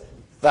worried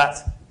that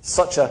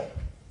such a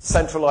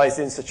centralized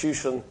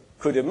institution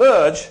could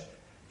emerge,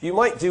 you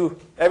might do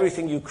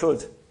everything you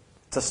could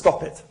to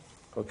stop it.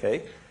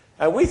 Okay?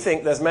 And we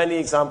think there's many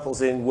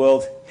examples in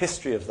world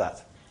history of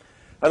that.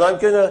 And I'm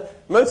going to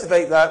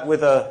motivate that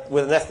with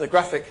an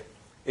ethnographic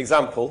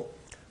example,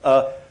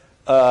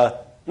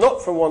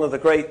 not from one of the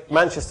great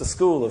Manchester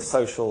School of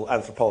social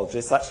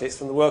anthropologists. Actually, it's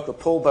from the work of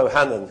Paul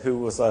Bohannon, who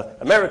was an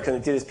American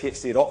who did his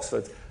PhD at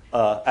Oxford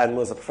and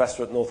was a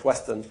professor at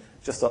Northwestern,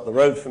 just up the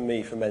road from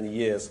me for many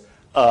years.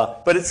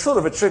 But it's sort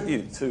of a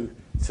tribute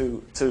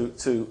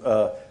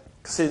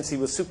since he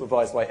was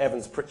supervised by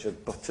Evans Pritchard,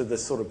 to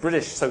this sort of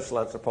British social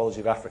anthropology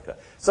of Africa.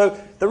 So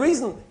the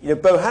reason,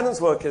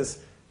 Bohannon's work is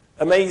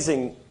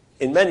amazing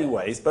in many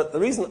ways, but the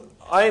reason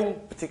I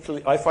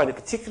find it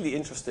particularly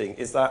interesting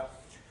is that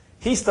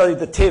he studied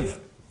the Tiv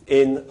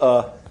in,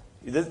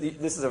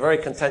 this is a very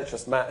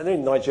contentious map. Are there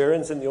any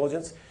Nigerians in the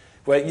audience?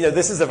 Where,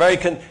 this is a very,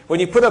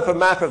 when you put up a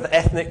map of the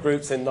ethnic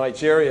groups in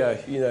Nigeria,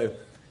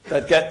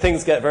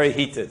 things get very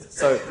heated.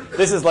 So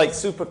this is like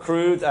super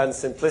crude and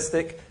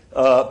simplistic,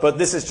 but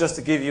this is just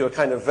to give you a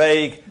kind of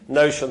vague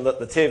notion that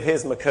the Tiv,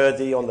 here's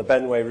Makurdi on the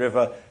Benue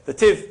River. The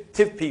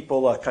Tiv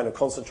people are kind of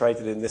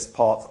concentrated in this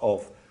part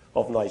of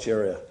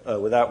Nigeria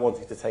without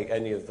wanting to take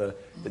any of the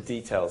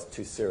details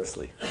too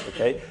seriously.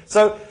 Okay?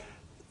 So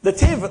the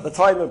Tiv at the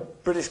time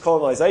of British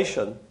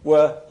colonization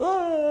were,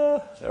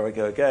 there we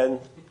go again.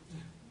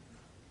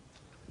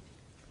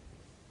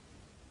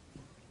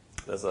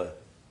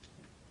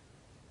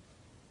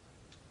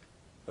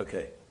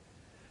 Okay.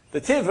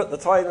 The Tiv at the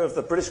time of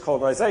the British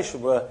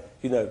colonization were,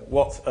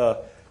 what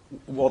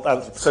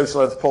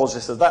social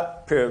anthropologists of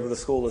that period would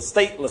have called a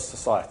stateless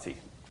society.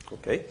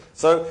 Okay.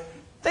 So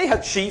they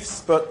had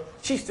chiefs, but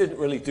chiefs didn't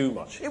really do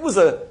much. It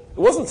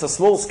wasn't a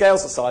small-scale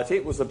society.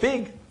 It was a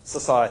big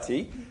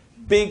society,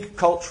 big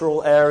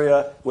cultural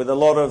area with a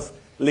lot of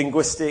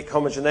linguistic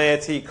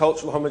homogeneity,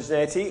 cultural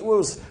homogeneity. It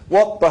was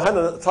what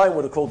Bohannon at the time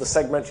would have called a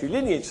segmentary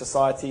lineage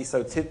society,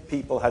 so Tiv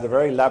people had a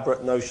very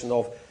elaborate notion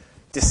of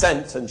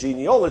descent and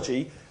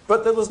genealogy,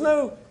 but there was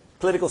no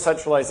political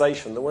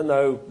centralization. There were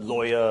no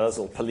lawyers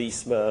or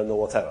policemen or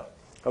whatever.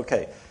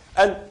 Okay.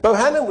 And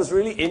Bohannon was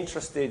really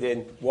interested in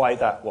why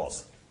that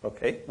was.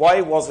 Okay.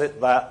 Why was it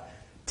that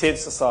Tiv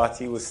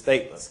society was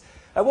stateless?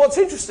 And what's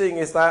interesting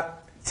is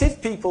that Tiv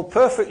people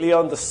perfectly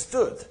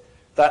understood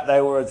that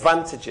there were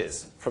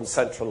advantages from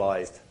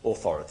centralized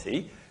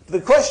authority.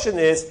 The question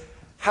is,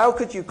 how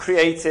could you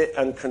create it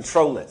and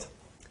control it?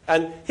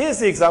 And here's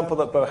the example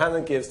that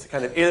Bohannon gives to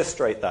kind of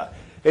illustrate that.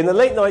 In the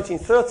late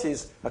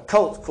 1930s, a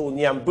cult called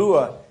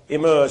Nyambua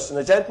emerged, and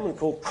a gentleman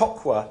called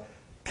Kokwa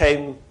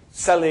came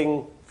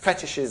selling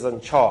fetishes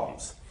and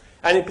charms.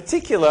 And in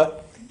particular,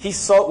 he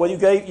saw, well, you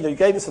gave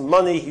him some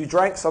money, you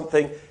drank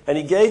something, and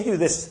he gave you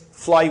this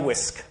fly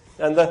whisk.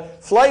 And the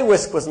fly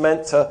whisk was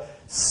meant to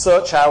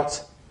search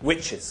out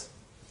witches.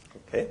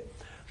 Okay?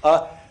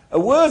 A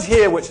word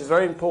here which is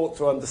very important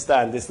to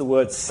understand is the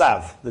word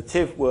sav, the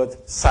Tiv word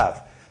sav.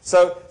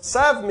 So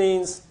sav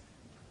means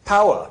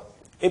power,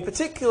 in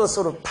particular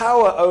sort of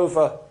power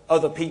over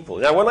other people.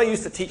 Now, when I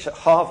used to teach at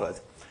Harvard,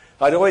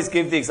 I'd always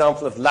give the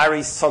example of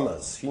Larry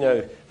Summers,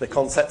 the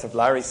concept of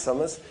Larry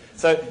Summers.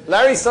 So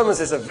Larry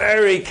Summers is a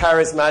very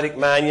charismatic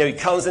man. He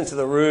comes into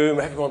the room,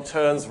 everyone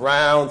turns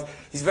round.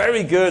 He's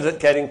very good at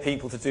getting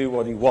people to do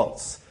what he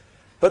wants.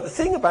 But the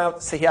thing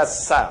about, so he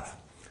has sav.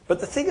 But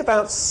the thing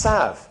about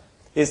sav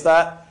is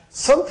that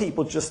some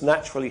people just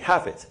naturally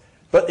have it.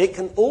 But it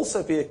can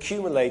also be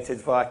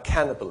accumulated via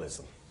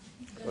cannibalism.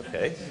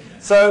 Okay?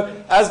 So,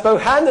 as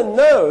Bohannon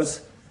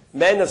knows,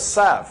 men of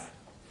sav,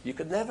 you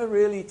could never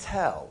really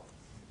tell.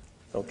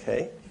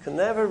 Okay? You can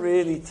never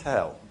really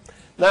tell.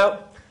 Now,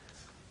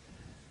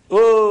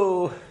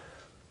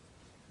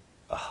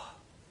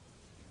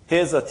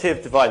 here's a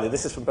Tiv diviner.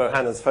 This is from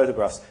Bohannon's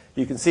photographs.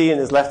 You can see in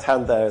his left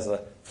hand there is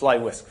a fly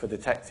whisk for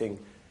detecting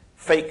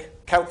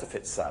fake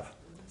counterfeit sav.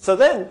 So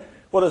then,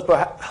 what does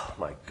Bohannon... Oh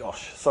my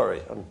gosh,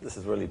 sorry, this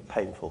is really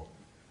painful.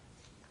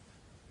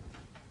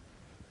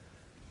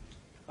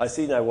 I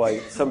see now why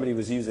somebody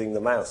was using the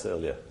mouse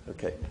earlier.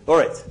 Okay, all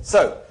right,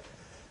 so,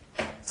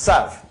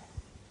 sav.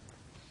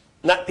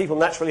 People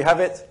naturally have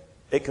it.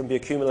 It can be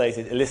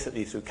accumulated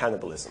illicitly through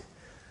cannibalism.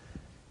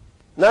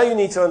 Now you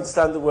need to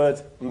understand the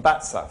word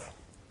mbatsav.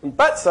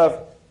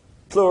 Mbatsav,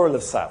 plural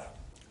of sav.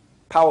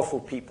 Powerful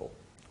people.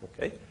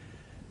 Okay?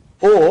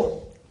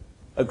 Or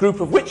a group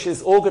of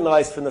witches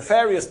organized for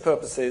nefarious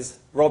purposes,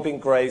 robbing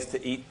graves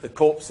to eat the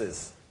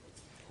corpses.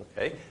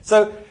 Okay?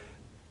 So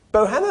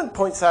Bohannon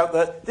points out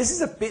that this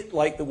is a bit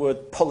like the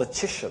word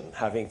politician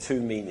having two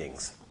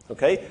meanings.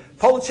 Okay?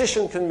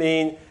 Politician can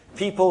mean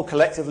people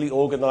collectively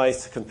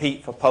organized to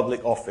compete for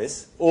public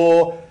office,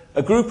 or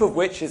a group of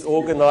which is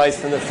organized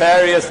for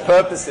nefarious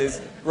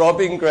purposes,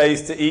 robbing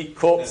graves to eat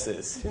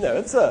corpses. You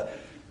know,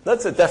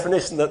 that's a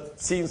definition that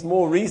seems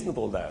more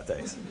reasonable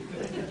nowadays.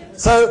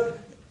 So,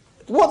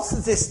 what's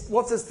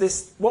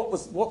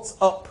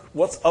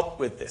up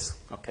with this?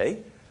 Okay,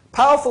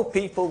 powerful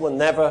people were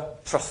never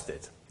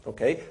trusted.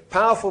 Okay,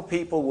 powerful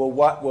people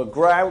were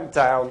ground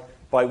down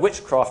by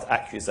witchcraft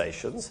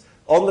accusations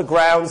on the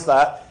grounds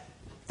that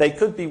they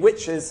could be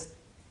witches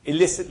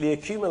illicitly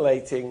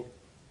accumulating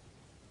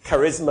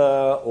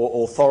charisma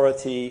or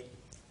authority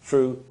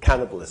through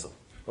cannibalism.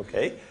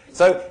 Okay?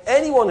 So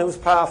anyone who was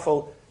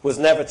powerful was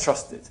never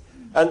trusted.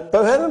 And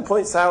Bohannon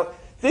points out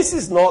this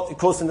is not, of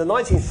course, in the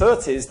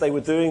 1930s they were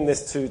doing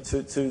this to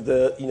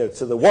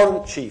the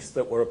warrant chiefs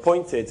that were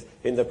appointed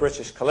in the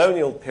British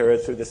colonial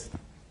period through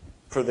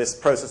this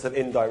process of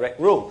indirect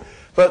rule.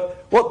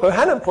 But what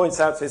Bohannon points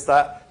out is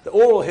that the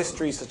oral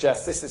history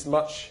suggests this is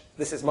much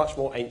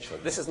more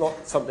ancient. This is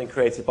not something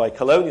created by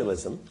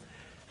colonialism.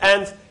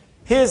 And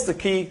here's the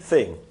key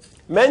thing.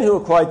 Men who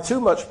acquired too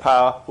much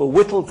power were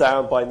whittled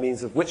down by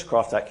means of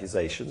witchcraft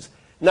accusations.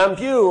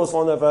 Nambuur was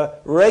one of a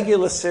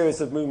regular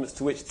series of movements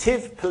to which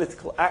tiv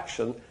political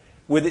action,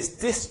 with its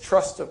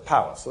distrust of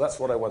power, so that's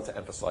what I want to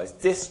emphasize,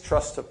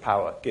 distrust of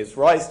power gives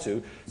rise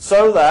to,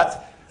 so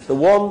that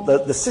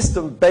the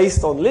system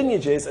based on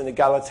lineages and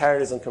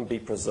egalitarianism can be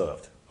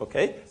preserved.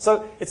 Okay?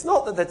 So it's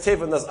not that the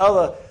tiv, and there's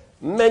other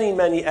many,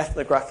 many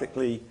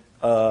ethnographically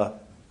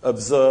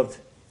observed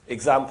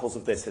examples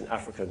of this in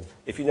African.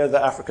 If you know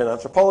the African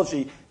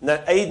anthropology,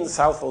 Aidan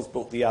Southall's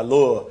book, The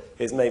Allure,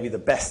 is maybe the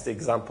best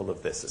example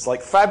of this. It's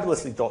like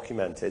fabulously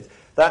documented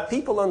that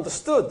people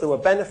understood there were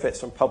benefits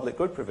from public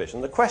good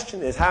provision. The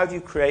question is, how do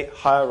you create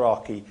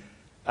hierarchy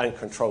and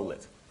control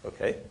it?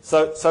 Okay?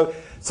 So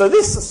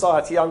this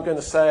society, I'm going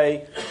to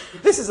say,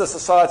 this is a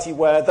society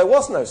where there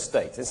was no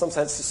state. In some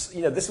sense,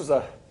 this was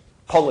a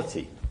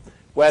polity,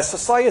 where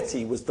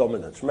society was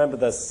dominant. Remember,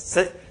 there's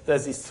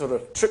this sort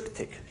of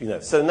triptych,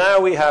 So now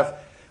we had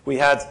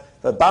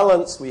the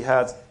balance, we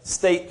had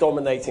state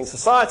dominating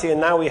society, and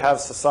now we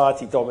have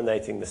society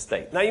dominating the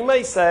state. Now you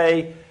may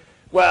say,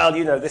 well,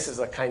 this is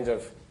a kind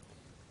of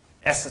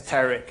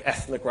esoteric,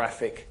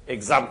 ethnographic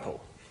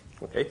example.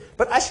 Okay?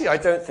 But actually, I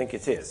don't think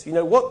it is.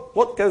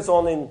 What goes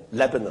on in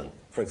Lebanon,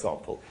 for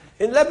example?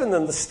 In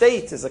Lebanon, the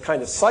state is a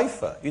kind of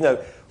cipher.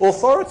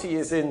 Authority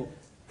is in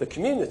the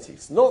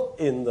communities, not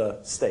in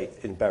the state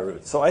in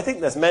Beirut. So I think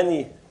there's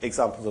many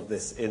examples of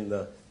this in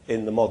the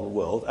modern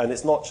world, and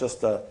it's not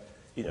just a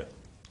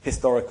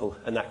historical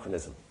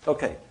anachronism.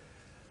 Okay,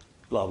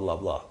 blah blah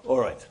blah. All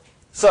right.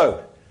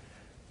 So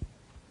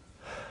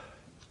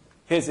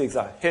here's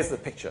the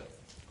picture.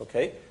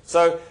 Okay.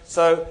 So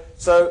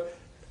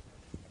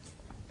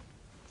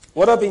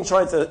what I've been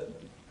trying to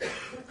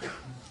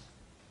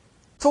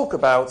talk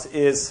about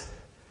is,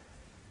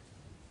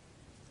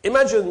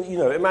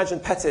 imagine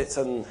Pettit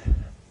and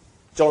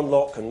John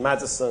Locke and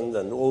Madison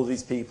and all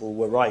these people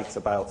were right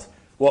about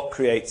what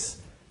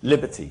creates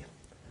liberty.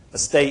 A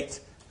state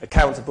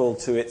accountable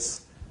to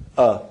its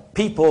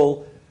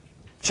people,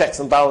 checks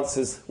and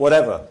balances,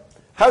 whatever.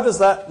 Where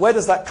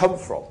does that come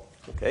from?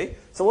 Okay?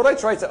 So what I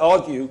try to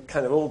argue,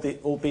 kind of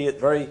albeit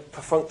very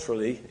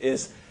perfunctorily,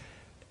 is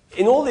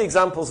in all the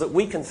examples that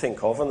we can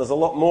think of, and there's a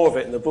lot more of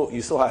it in the book,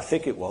 you saw how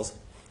thick it was,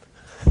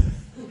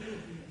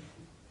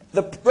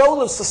 the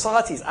role of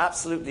society is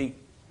absolutely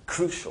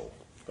crucial.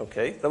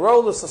 Okay? The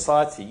role of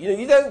society,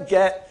 you don't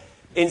get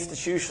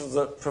institutions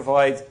that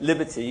provide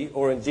liberty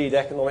or indeed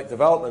economic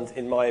development,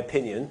 in my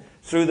opinion,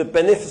 through the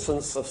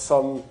beneficence of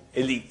some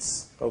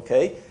elites.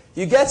 Okay?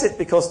 You get it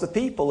because the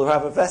people who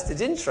have a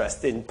vested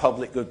interest in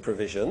public good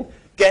provision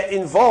get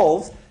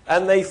involved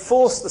and they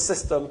force the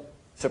system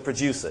to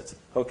produce it.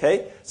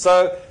 Okay?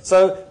 So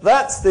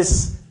that's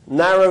this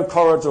narrow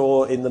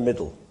corridor in the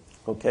middle.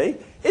 Okay?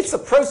 It's a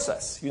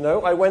process,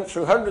 I went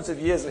through hundreds of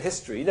years of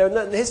history.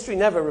 History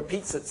never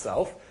repeats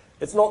itself.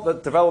 It's not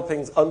that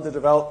developing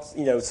underdeveloped,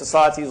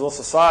 societies or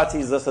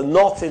societies that are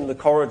not in the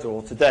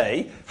corridor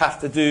today have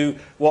to do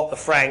what the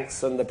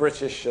Franks and the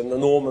British and the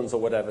Normans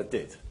or whatever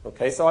did.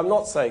 Okay? So I'm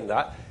not saying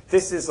that.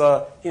 This is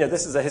a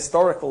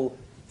historical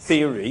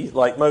theory,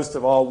 like most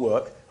of our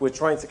work. We're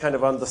trying to kind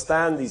of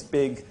understand these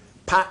big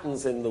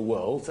patterns in the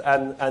world,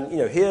 and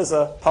here's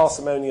a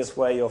parsimonious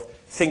way of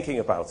thinking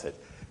about it.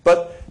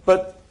 But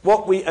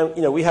what we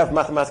have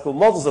mathematical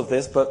models of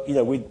this, but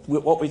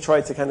what we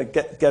try to kind of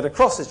get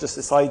across is just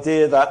this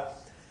idea that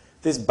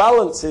this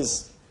balance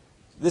is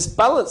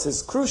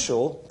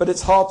crucial, but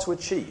it's hard to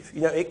achieve.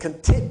 It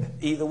can tip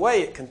either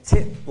way. It can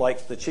tip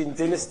like the Qin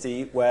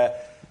dynasty, where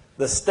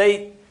the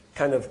state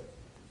kind of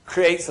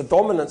creates a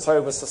dominance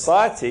over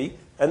society,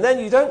 and then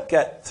you don't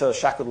get to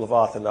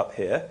Shackleton up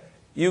here.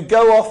 You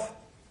go off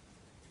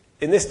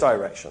in this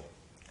direction.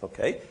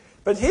 Okay.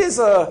 But this is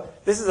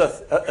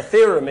a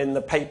theorem in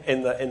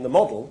the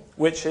model,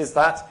 which is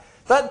that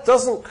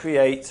doesn't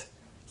create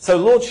So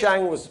Lord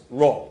Shang was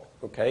wrong,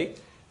 okay?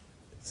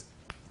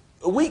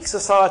 A weak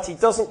society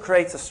doesn't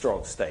create a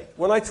strong state.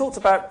 When I talked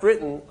about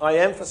Britain, I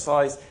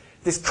emphasized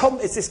it's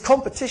this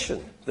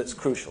competition that's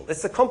crucial.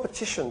 It's the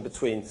competition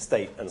between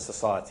state and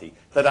society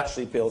that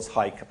actually builds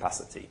high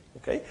capacity,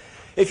 okay?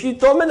 If you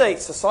dominate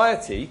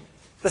society,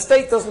 the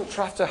state doesn't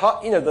have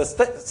to,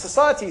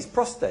 society is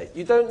prostate.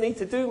 You don't need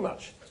to do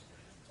much.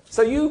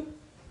 So you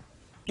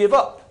give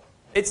up.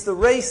 It's the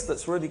race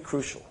that's really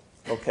crucial,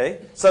 okay?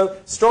 So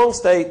strong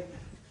state,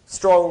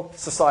 strong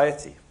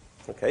society,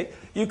 okay?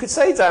 You could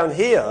say down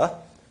here,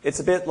 it's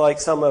a bit like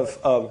some of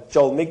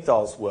Joel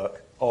Migdal's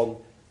work on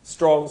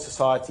strong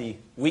society,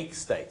 weak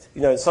state.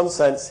 In some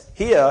sense,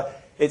 here,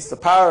 it's the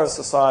power of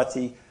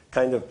society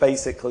kind of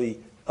basically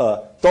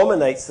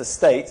dominates the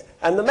state.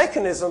 And the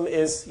mechanism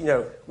is,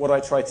 what I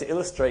try to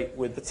illustrate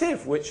with the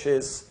TIV, which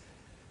is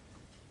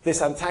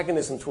this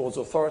antagonism towards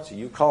authority.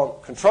 You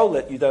can't control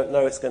it. You don't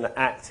know it's going to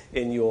act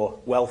in your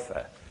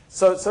welfare.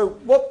 So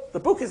what the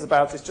book is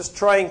about is just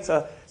trying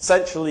to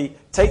essentially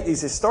take these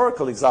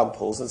historical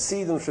examples and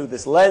see them through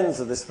this lens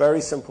of this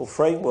very simple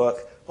framework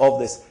of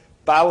this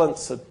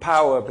balance of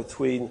power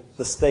between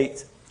the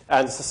state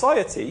and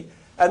society,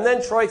 and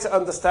then try to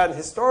understand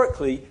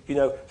historically,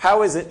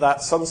 how is it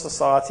that some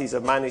societies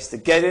have managed to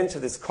get into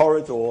this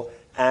corridor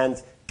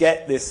and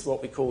get this,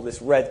 what we call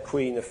this Red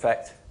Queen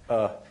effect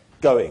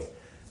going.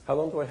 How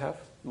long do I have?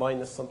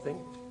 Minus something?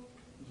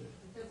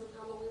 Depends on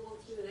how long we want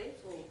to do it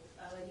for.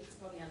 I need to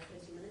probably have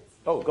 20 minutes.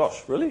 Oh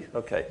gosh, really?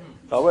 Okay.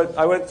 I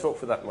won't talk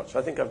for that much.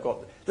 I think I've got.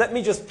 Let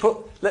me just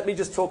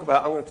talk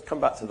about. I'm going to come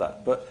back to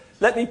that, but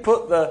let me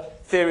put the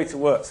theory to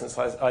work, since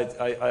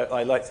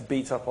I like to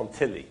beat up on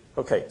Tilly.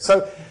 Okay.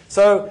 So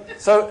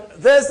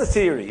there's the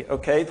theory.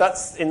 Okay,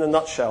 that's in a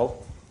nutshell.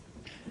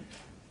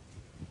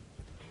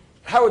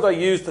 How would I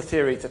use the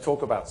theory to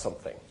talk about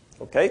something?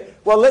 Okay.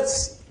 Well,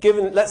 let's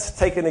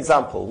take an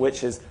example,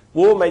 which is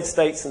war made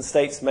states and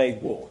states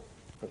made war.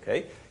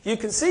 Okay. You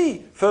can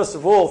see, first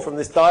of all, from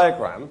this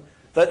diagram,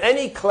 that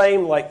any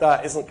claim like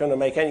that isn't going to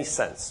make any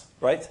sense,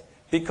 right?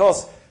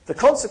 Because the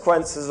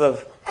consequences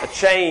of a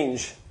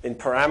change in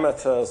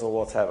parameters or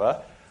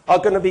whatever are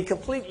going to be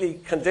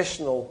completely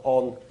conditional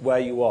on where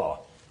you are,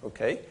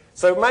 okay?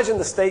 So imagine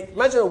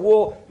a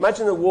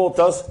war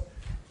does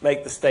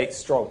make the state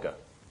stronger.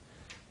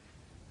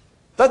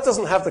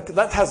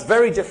 That has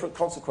very different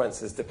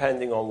consequences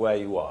depending on where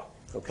you are.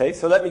 Okay,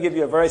 so let me give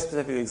you a very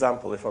specific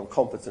example if I'm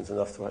competent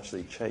enough to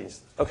actually change.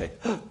 Okay,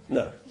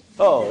 no.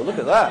 Oh, look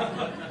at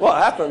that.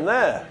 What happened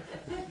there?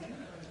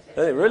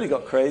 Then it really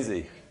got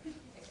crazy.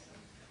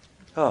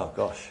 Oh,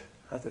 gosh.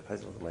 What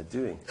am I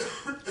doing?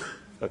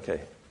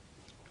 Okay.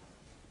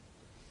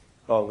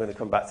 Oh, I'm going to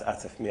come back to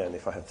Atef Mian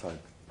if I have time.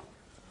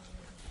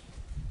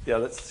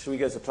 Yeah, should we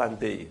go to plan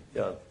B?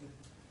 Yeah.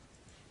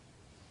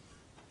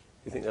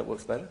 You think that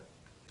works better?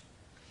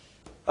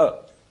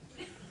 Oh.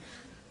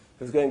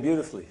 It was going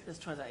beautifully. Let's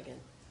try that again.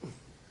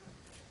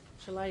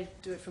 Shall I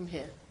do it from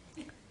here?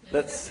 Yeah.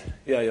 Let's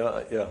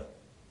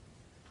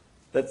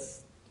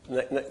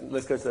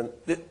go to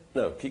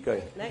no, keep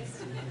going.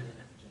 Next.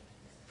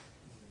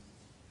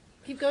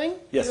 Keep going?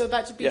 Yes. You were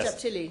about to beat up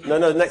Tilly.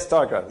 No, next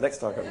diagram.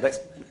 That's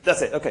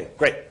it. Okay,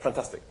 great,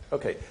 fantastic.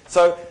 Okay,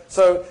 so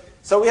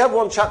we have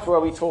one chapter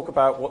where we talk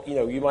about what,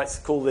 you might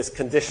call this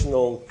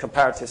conditional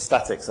comparative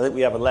statics. I think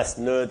we have a less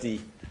nerdy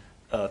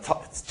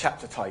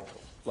chapter title,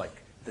 like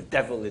the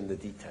devil in the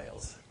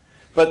details.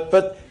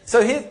 But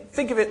so here,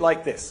 think of it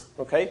like this,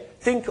 okay?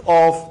 Think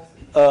of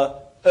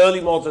early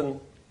modern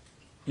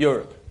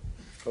Europe,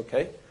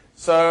 okay?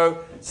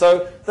 So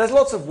there's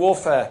lots of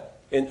warfare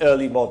in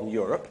early modern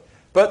Europe,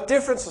 but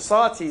different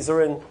societies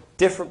are in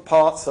different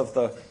parts of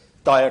the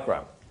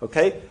diagram,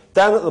 okay?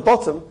 Down at the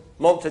bottom,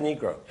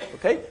 Montenegro,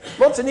 okay?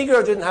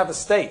 Montenegro didn't have a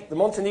state. The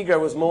Montenegro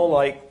was more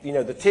like, the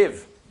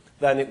TIV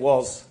than it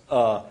was,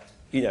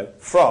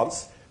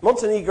 France.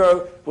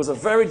 Montenegro was a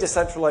very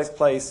decentralized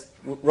place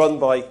run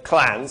by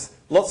clans,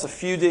 lots of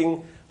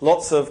feuding,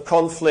 lots of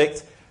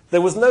conflict.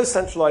 There was no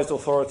centralized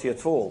authority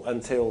at all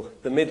until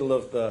the middle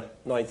of the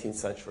 19th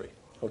century.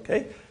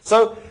 Okay?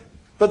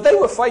 But they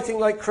were fighting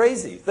like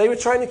crazy. They were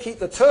trying to keep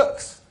the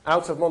Turks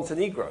out of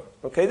Montenegro.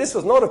 Okay? This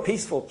was not a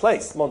peaceful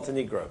place,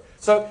 Montenegro.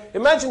 So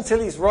imagine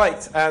Tilly's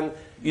right, and,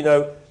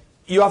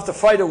 you have to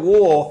fight a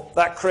war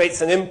that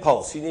creates an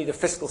impulse. You need a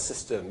fiscal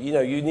system.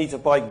 You need to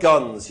buy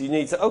guns. You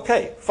need to...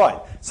 Okay, fine.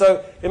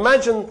 So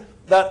imagine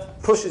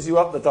that pushes you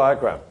up the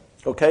diagram.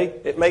 Okay?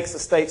 It makes the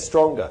state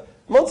stronger.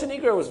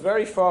 Montenegro was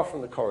very far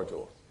from the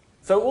corridor.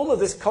 So all of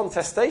this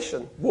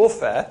contestation,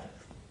 warfare,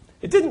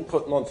 it didn't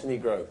put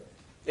Montenegro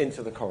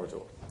into the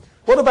corridor.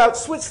 What about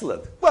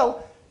Switzerland?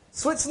 Well,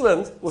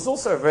 Switzerland was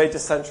also a very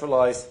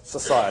decentralized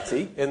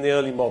society in the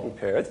early modern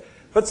period.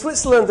 But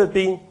Switzerland had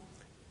been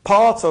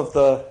part of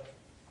the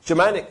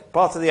Germanic,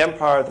 part of the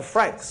empire of the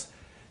Franks.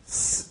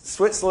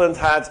 Switzerland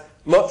had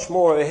much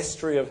more of a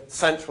history of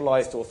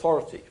centralized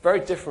authority, very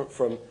different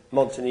from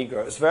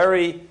Montenegro. It's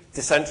very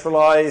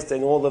decentralized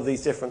in all of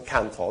these different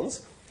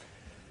cantons.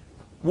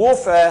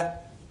 Warfare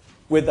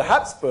with the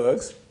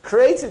Habsburgs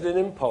created an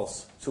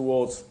impulse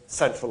towards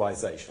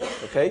centralization,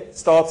 okay?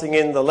 Starting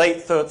in the late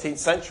 13th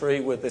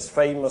century with this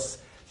famous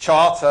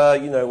charter,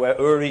 you know, where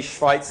Uri,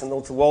 Schweitz, and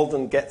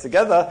Unterwalden get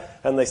together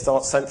and they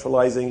start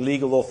centralizing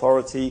legal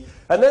authority.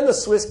 And then the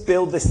Swiss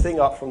build this thing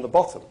up from the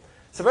bottom.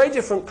 It's a very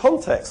different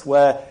context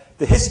where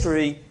the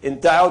history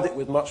endowed it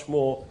with much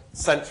more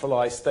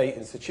centralized state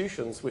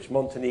institutions, which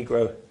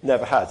Montenegro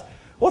never had.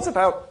 What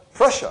about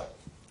Prussia?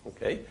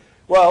 Okay.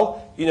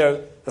 Well, you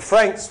know, the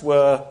Franks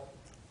were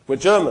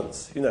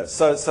Germans, you know.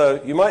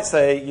 So you might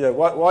say, you know,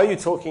 why are you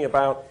talking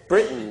about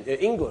Britain,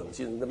 England?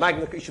 You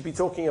know, you should be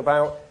talking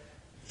about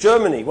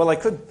Germany. Well, I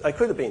could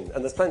have been,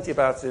 and there's plenty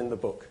about it in the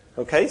book.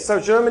 Okay, so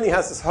Germany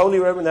has this Holy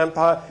Roman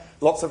Empire,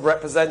 lots of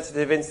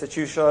representative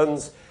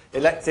institutions,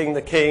 electing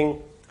the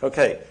king.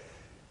 Okay,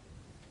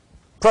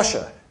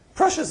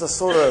 Prussia's a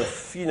sort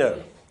of, you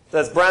know,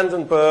 there's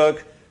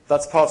Brandenburg,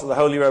 that's part of the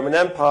Holy Roman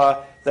Empire.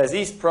 There's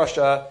East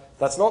Prussia,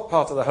 that's not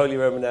part of the Holy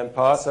Roman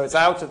Empire, so it's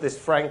out of this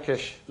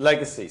Frankish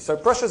legacy. So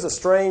Prussia's a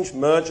strange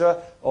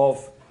merger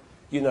of,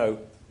 you know,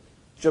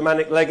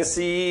 Germanic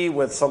legacy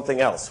with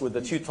something else, with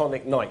the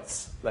Teutonic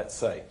Knights, let's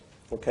say.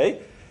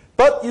 Okay?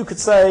 But you could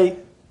say,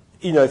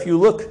 you know, if you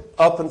look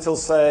up until,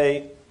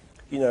 say,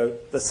 you know,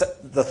 the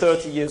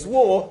 30 Years'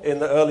 War in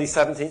the early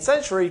 17th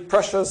century,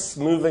 Prussia's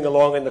moving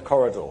along in the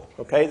corridor.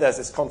 Okay? There's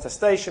this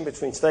contestation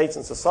between state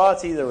and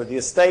society. There were the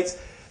estates.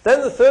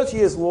 Then the 30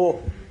 Years'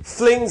 War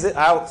flings it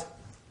out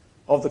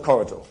of the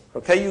corridor.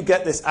 Okay? You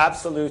get this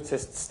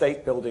absolutist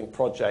state-building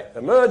project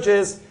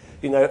emerges,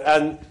 you know,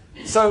 and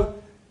so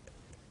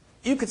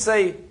you could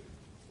say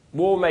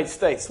war made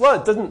states. Well,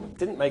 it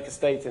didn't make a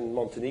state in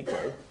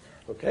Montenegro.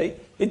 Okay?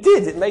 It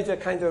did. It made a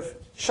kind of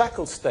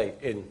shackled state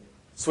in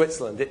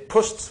Switzerland. It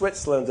pushed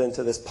Switzerland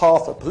into this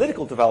path of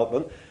political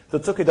development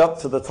that took it up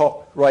to the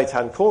top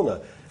right-hand corner.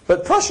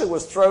 But Prussia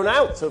was thrown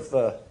out of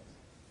the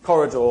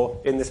corridor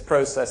in this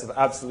process of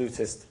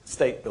absolutist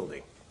state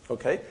building.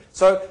 Okay?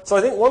 So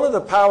I think one of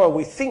the power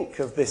we think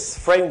of this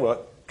framework,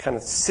 kind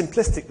of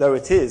simplistic though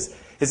it is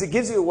it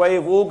gives you a way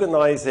of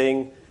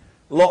organizing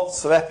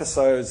lots of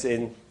episodes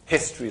in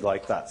history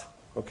like that.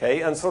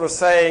 Okay? And sort of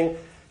saying,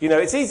 you know,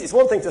 it's easy. It's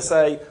one thing to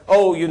say,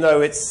 oh, you know,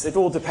 it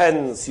all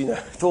depends. You know,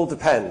 it all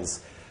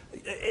depends.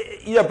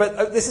 Yeah,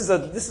 but this is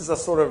a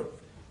sort of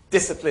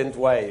disciplined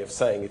way of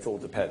saying it all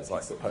depends, I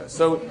suppose.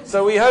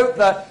 So we hope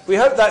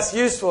that's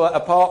useful.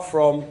 Apart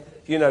from,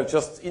 you know,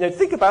 just, you know,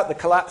 think about the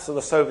collapse of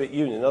the Soviet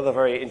Union. Another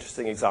very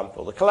interesting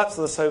example. The collapse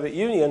of the Soviet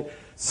Union.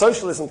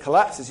 Socialism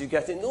collapses. You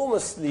get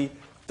enormously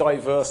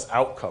diverse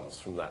outcomes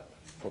from that.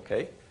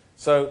 Okay.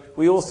 So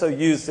we also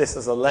use this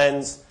as a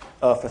lens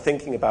for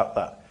thinking about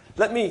that.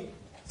 Let me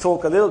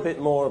talk a little bit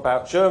more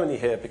about Germany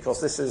here, because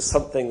this is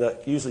something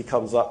that usually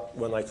comes up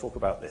when I talk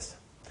about this.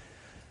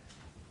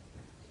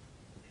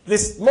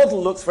 This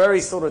model looks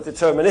very sort of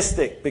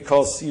deterministic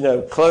because, you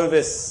know,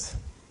 Clovis,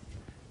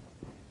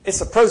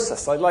 it's a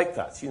process. I like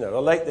that. You know, I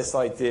like this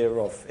idea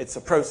of it's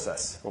a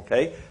process,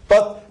 okay?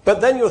 But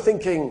then you're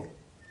thinking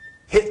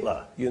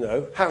Hitler, you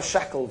know, how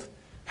shackled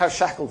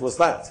was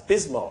that?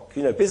 Bismarck,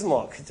 you know,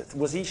 Bismarck,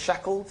 was he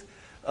shackled?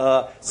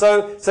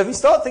 So if you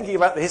start thinking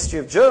about the history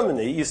of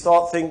Germany, you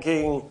start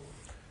thinking,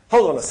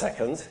 hold on a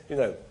second, you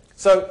know.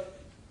 So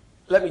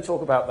let me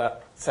talk about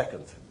that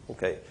second.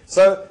 Okay.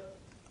 So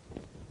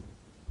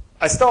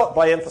I start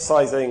by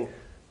emphasizing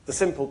the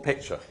simple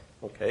picture.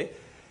 Okay.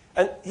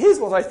 And here's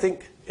what I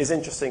think is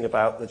interesting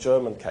about the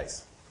German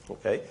case.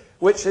 Okay.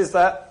 Which is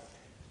that,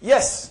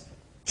 yes,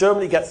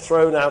 Germany gets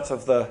thrown out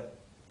of the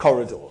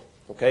corridor.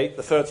 Okay.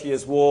 The 30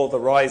 Years' War, the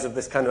rise of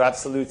this kind of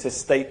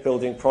absolutist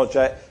state-building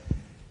project.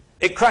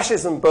 It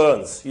crashes and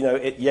burns, you know,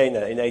 at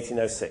Jena in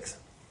 1806.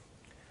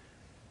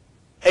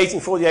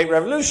 1848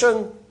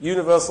 revolution,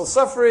 universal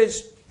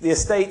suffrage, the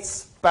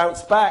estates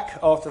bounce back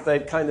after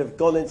they'd kind of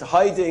gone into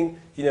hiding,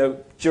 you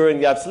know, during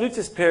the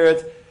absolutist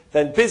period.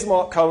 Then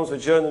Bismarck comes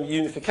with German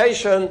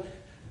unification,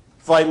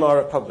 Weimar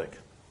Republic.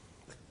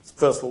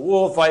 First World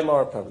War, Weimar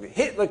Republic.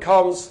 Hitler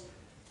comes,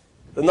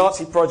 the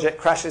Nazi project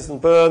crashes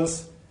and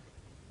burns,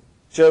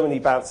 Germany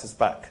bounces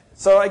back.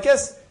 So I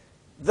guess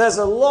there's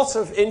a lot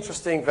of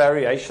interesting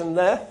variation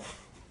there.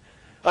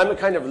 I'm a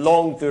kind of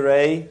longue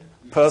durée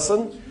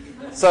person.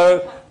 So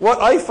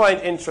what I find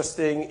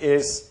interesting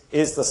is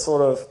the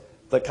sort of,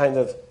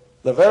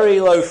 the very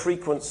low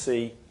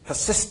frequency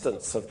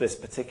persistence of this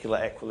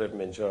particular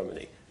equilibrium in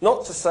Germany.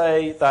 Not to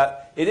say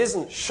that it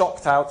isn't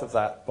shocked out of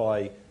that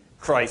by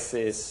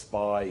crisis,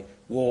 by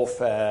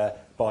warfare,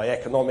 by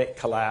economic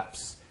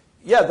collapse.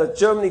 Yeah, that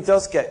Germany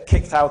does get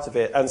kicked out of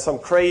it and some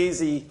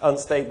crazy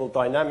unstable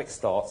dynamic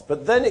starts,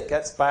 but then it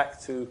gets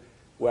back to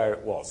where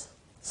it was.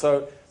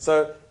 So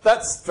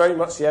that's very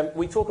much the end.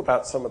 We talk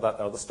about some of that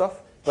other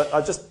stuff, but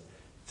I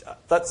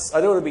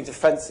don't want to be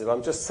defensive.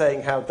 I'm just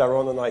saying how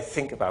Daron and I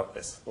think about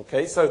this.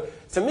 Okay, so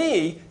to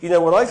me, you know,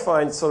 what I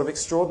find sort of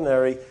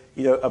extraordinary,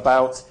 you know,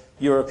 about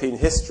European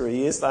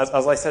history is that,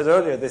 as I said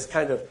earlier, this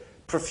kind of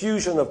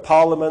profusion of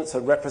parliaments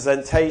and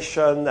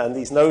representation and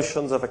these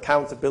notions of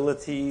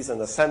accountabilities and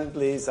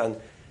assemblies. And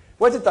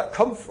where did that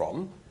come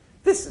from?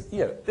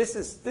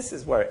 this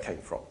is where it came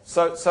from.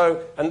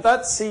 And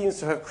that seems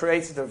to have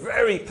created a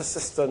very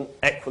persistent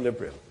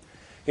equilibrium.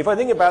 If I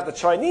think about the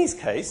Chinese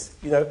case,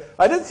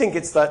 I don't think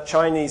it's that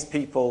Chinese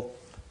people,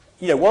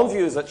 one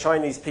view is that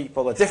Chinese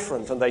people are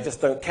different and they just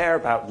don't care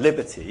about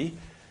liberty.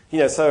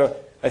 So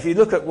if you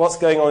look at what's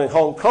going on in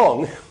Hong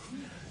Kong,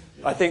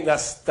 I think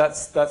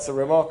that's a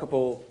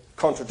remarkable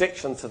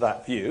contradiction to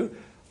that view.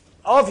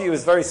 Our view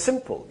is very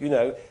simple.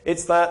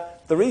 It's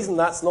that the reason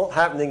that's not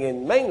happening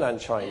in mainland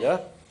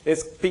China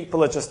is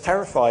people are just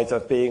terrified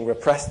of being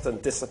repressed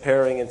and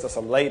disappearing into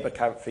some labor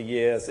camp for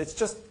years. It's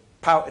just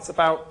power. It's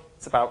about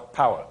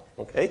power.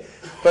 Okay,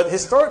 but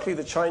historically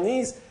the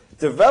Chinese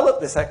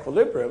developed this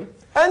equilibrium,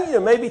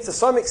 and maybe to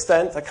some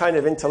extent a kind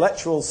of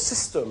intellectual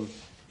system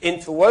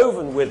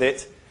interwoven with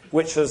it,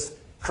 which has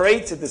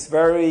created this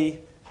very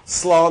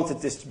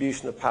slanted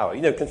distribution of power.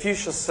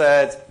 Confucius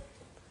said,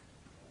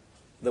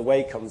 the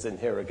way comes in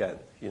here again,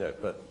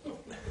 but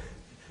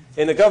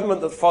in a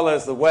government that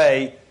follows the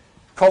way,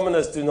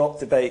 commoners do not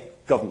debate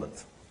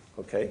government.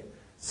 Okay,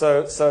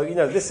 so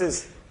this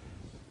is.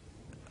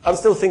 I'm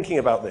still thinking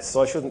about this,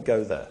 so I shouldn't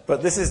go there.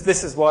 But this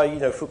is why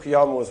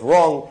Fukuyama was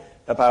wrong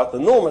about the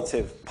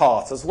normative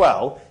part as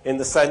well, in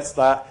the sense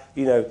that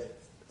the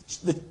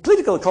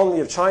political economy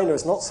of China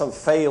is not some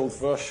failed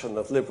version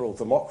of liberal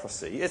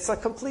democracy. It's a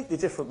completely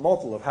different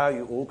model of how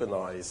you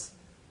organize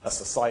a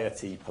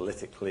society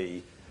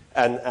politically,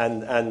 but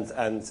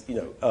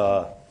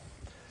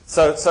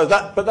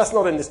that's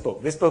not in this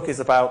book. This book is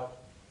about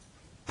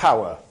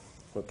power.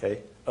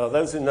 Okay,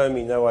 those who know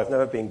me know I've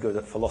never been good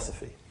at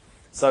philosophy.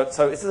 So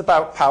it is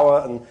about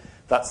power, and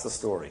that's the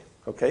story.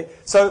 Okay,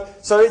 so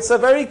it's a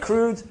very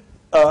crude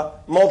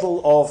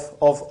model of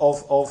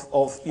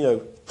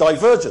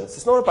divergence.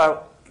 It's not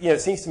about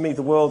it seems to me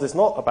the world is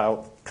not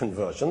about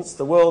convergence.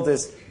 The world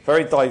is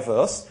very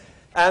diverse,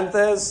 and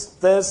this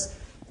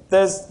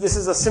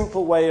is a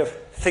simple way of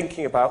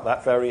thinking about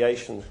that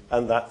variation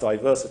and that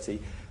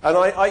diversity. And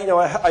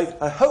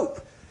I hope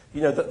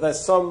that there's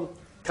some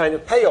kind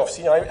of payoffs.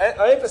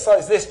 I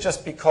emphasize this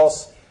just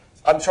because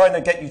I'm trying to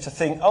get you to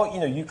think,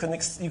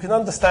 you can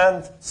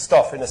understand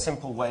stuff in a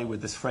simple way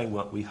with this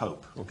framework, we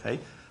hope. Okay,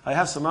 I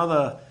have some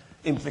other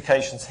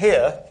implications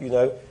here.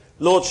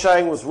 Lord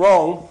Shang was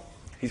wrong.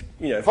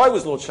 If I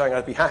was Lord Shang,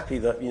 I'd be happy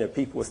that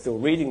people were still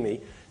reading me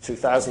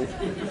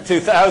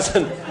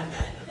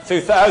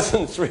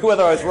 2003,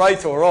 whether I was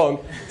right or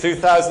wrong,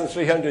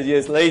 2,300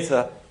 years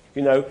later.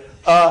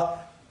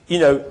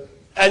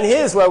 And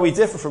here's where we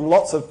differ from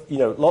lots of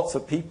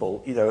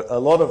people. A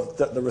lot of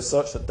the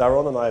research that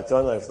Daron and I have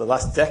done over the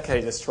last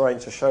decade is trying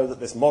to show that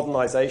this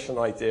modernization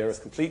idea is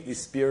completely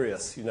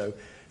spurious.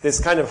 This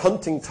kind of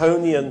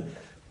Huntingtonian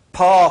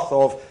path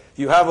of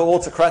you have an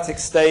autocratic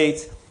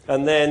state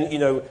and then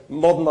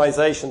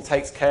modernization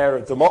takes care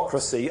of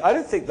democracy. I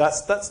don't think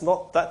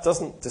that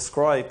doesn't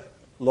describe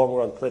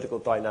long-run political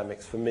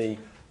dynamics for me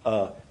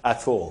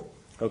at all.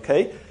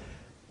 Okay.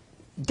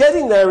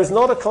 Getting there is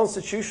not a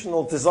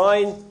constitutional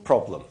design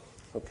problem,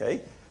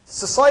 okay?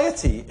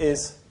 Society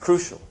is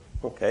crucial,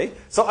 okay?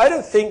 So I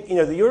don't think,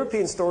 the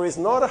European story is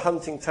not a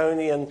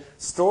Huntingtonian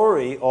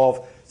story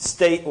of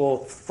state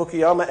or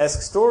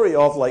Fukuyama-esque story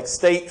of like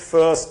state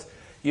first,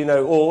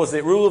 or was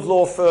it rule of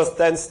law first,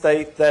 then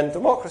state, then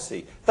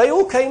democracy? They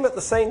all came at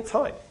the same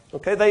time,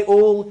 okay? They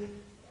all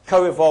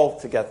co-evolved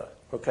together,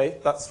 okay?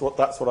 That's what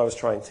I was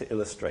trying to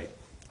illustrate,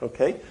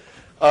 okay?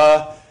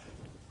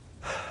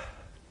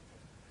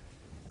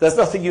 There's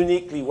nothing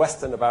uniquely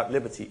Western about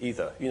liberty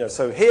either.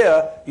 So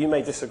here you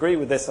may disagree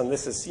with this, and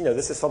this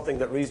is something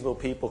that reasonable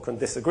people can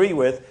disagree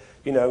with.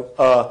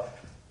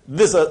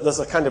 There's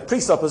a kind of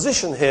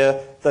presupposition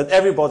here that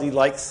everybody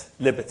likes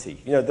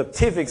liberty. The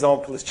TIV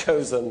example is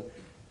chosen.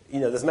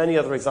 There's many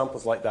other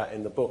examples like that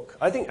in the book.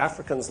 I think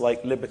Africans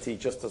like liberty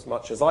just as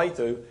much as I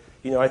do.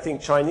 I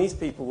think Chinese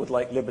people would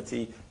like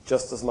liberty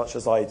just as much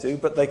as I do,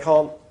 but they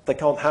can't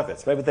have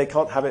it. Maybe they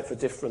can't have it for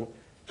different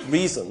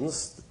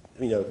reasons.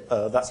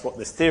 That's what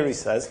this theory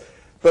says,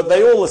 but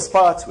they all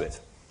aspire to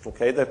it.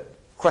 Okay, the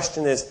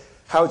question is,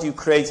 how do you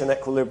create an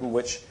equilibrium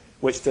which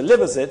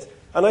delivers it?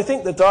 And I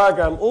think the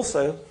diagram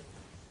also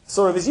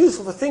sort of is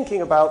useful for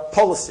thinking about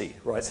policy,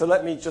 right? So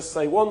let me just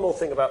say one more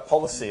thing about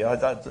policy.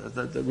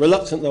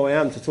 Reluctant though I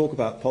am to talk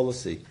about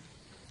policy.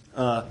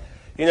 If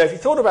you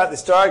thought about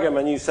this diagram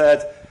and you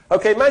said,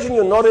 okay, imagine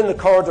you're not in the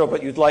corridor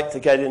but you'd like to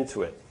get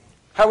into it.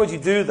 How would you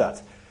do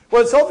that?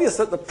 Well, it's obvious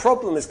that the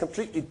problem is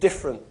completely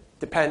different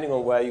depending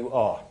on where you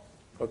are,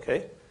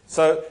 okay?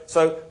 So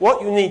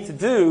what you need to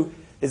do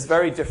is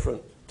very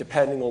different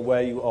depending on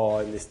where you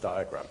are in this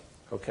diagram,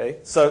 okay?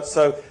 So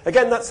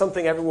again, that's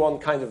something everyone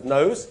kind of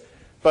knows,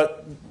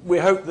 but we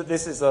hope that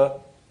this is a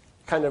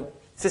kind of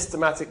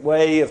systematic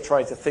way of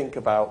trying to think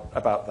about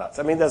that.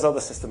 I mean, there's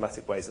other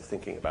systematic ways of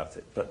thinking about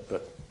it,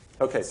 but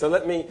okay, so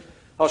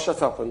I'll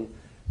shut up and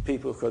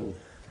people can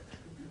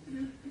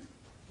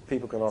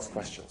ask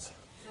questions.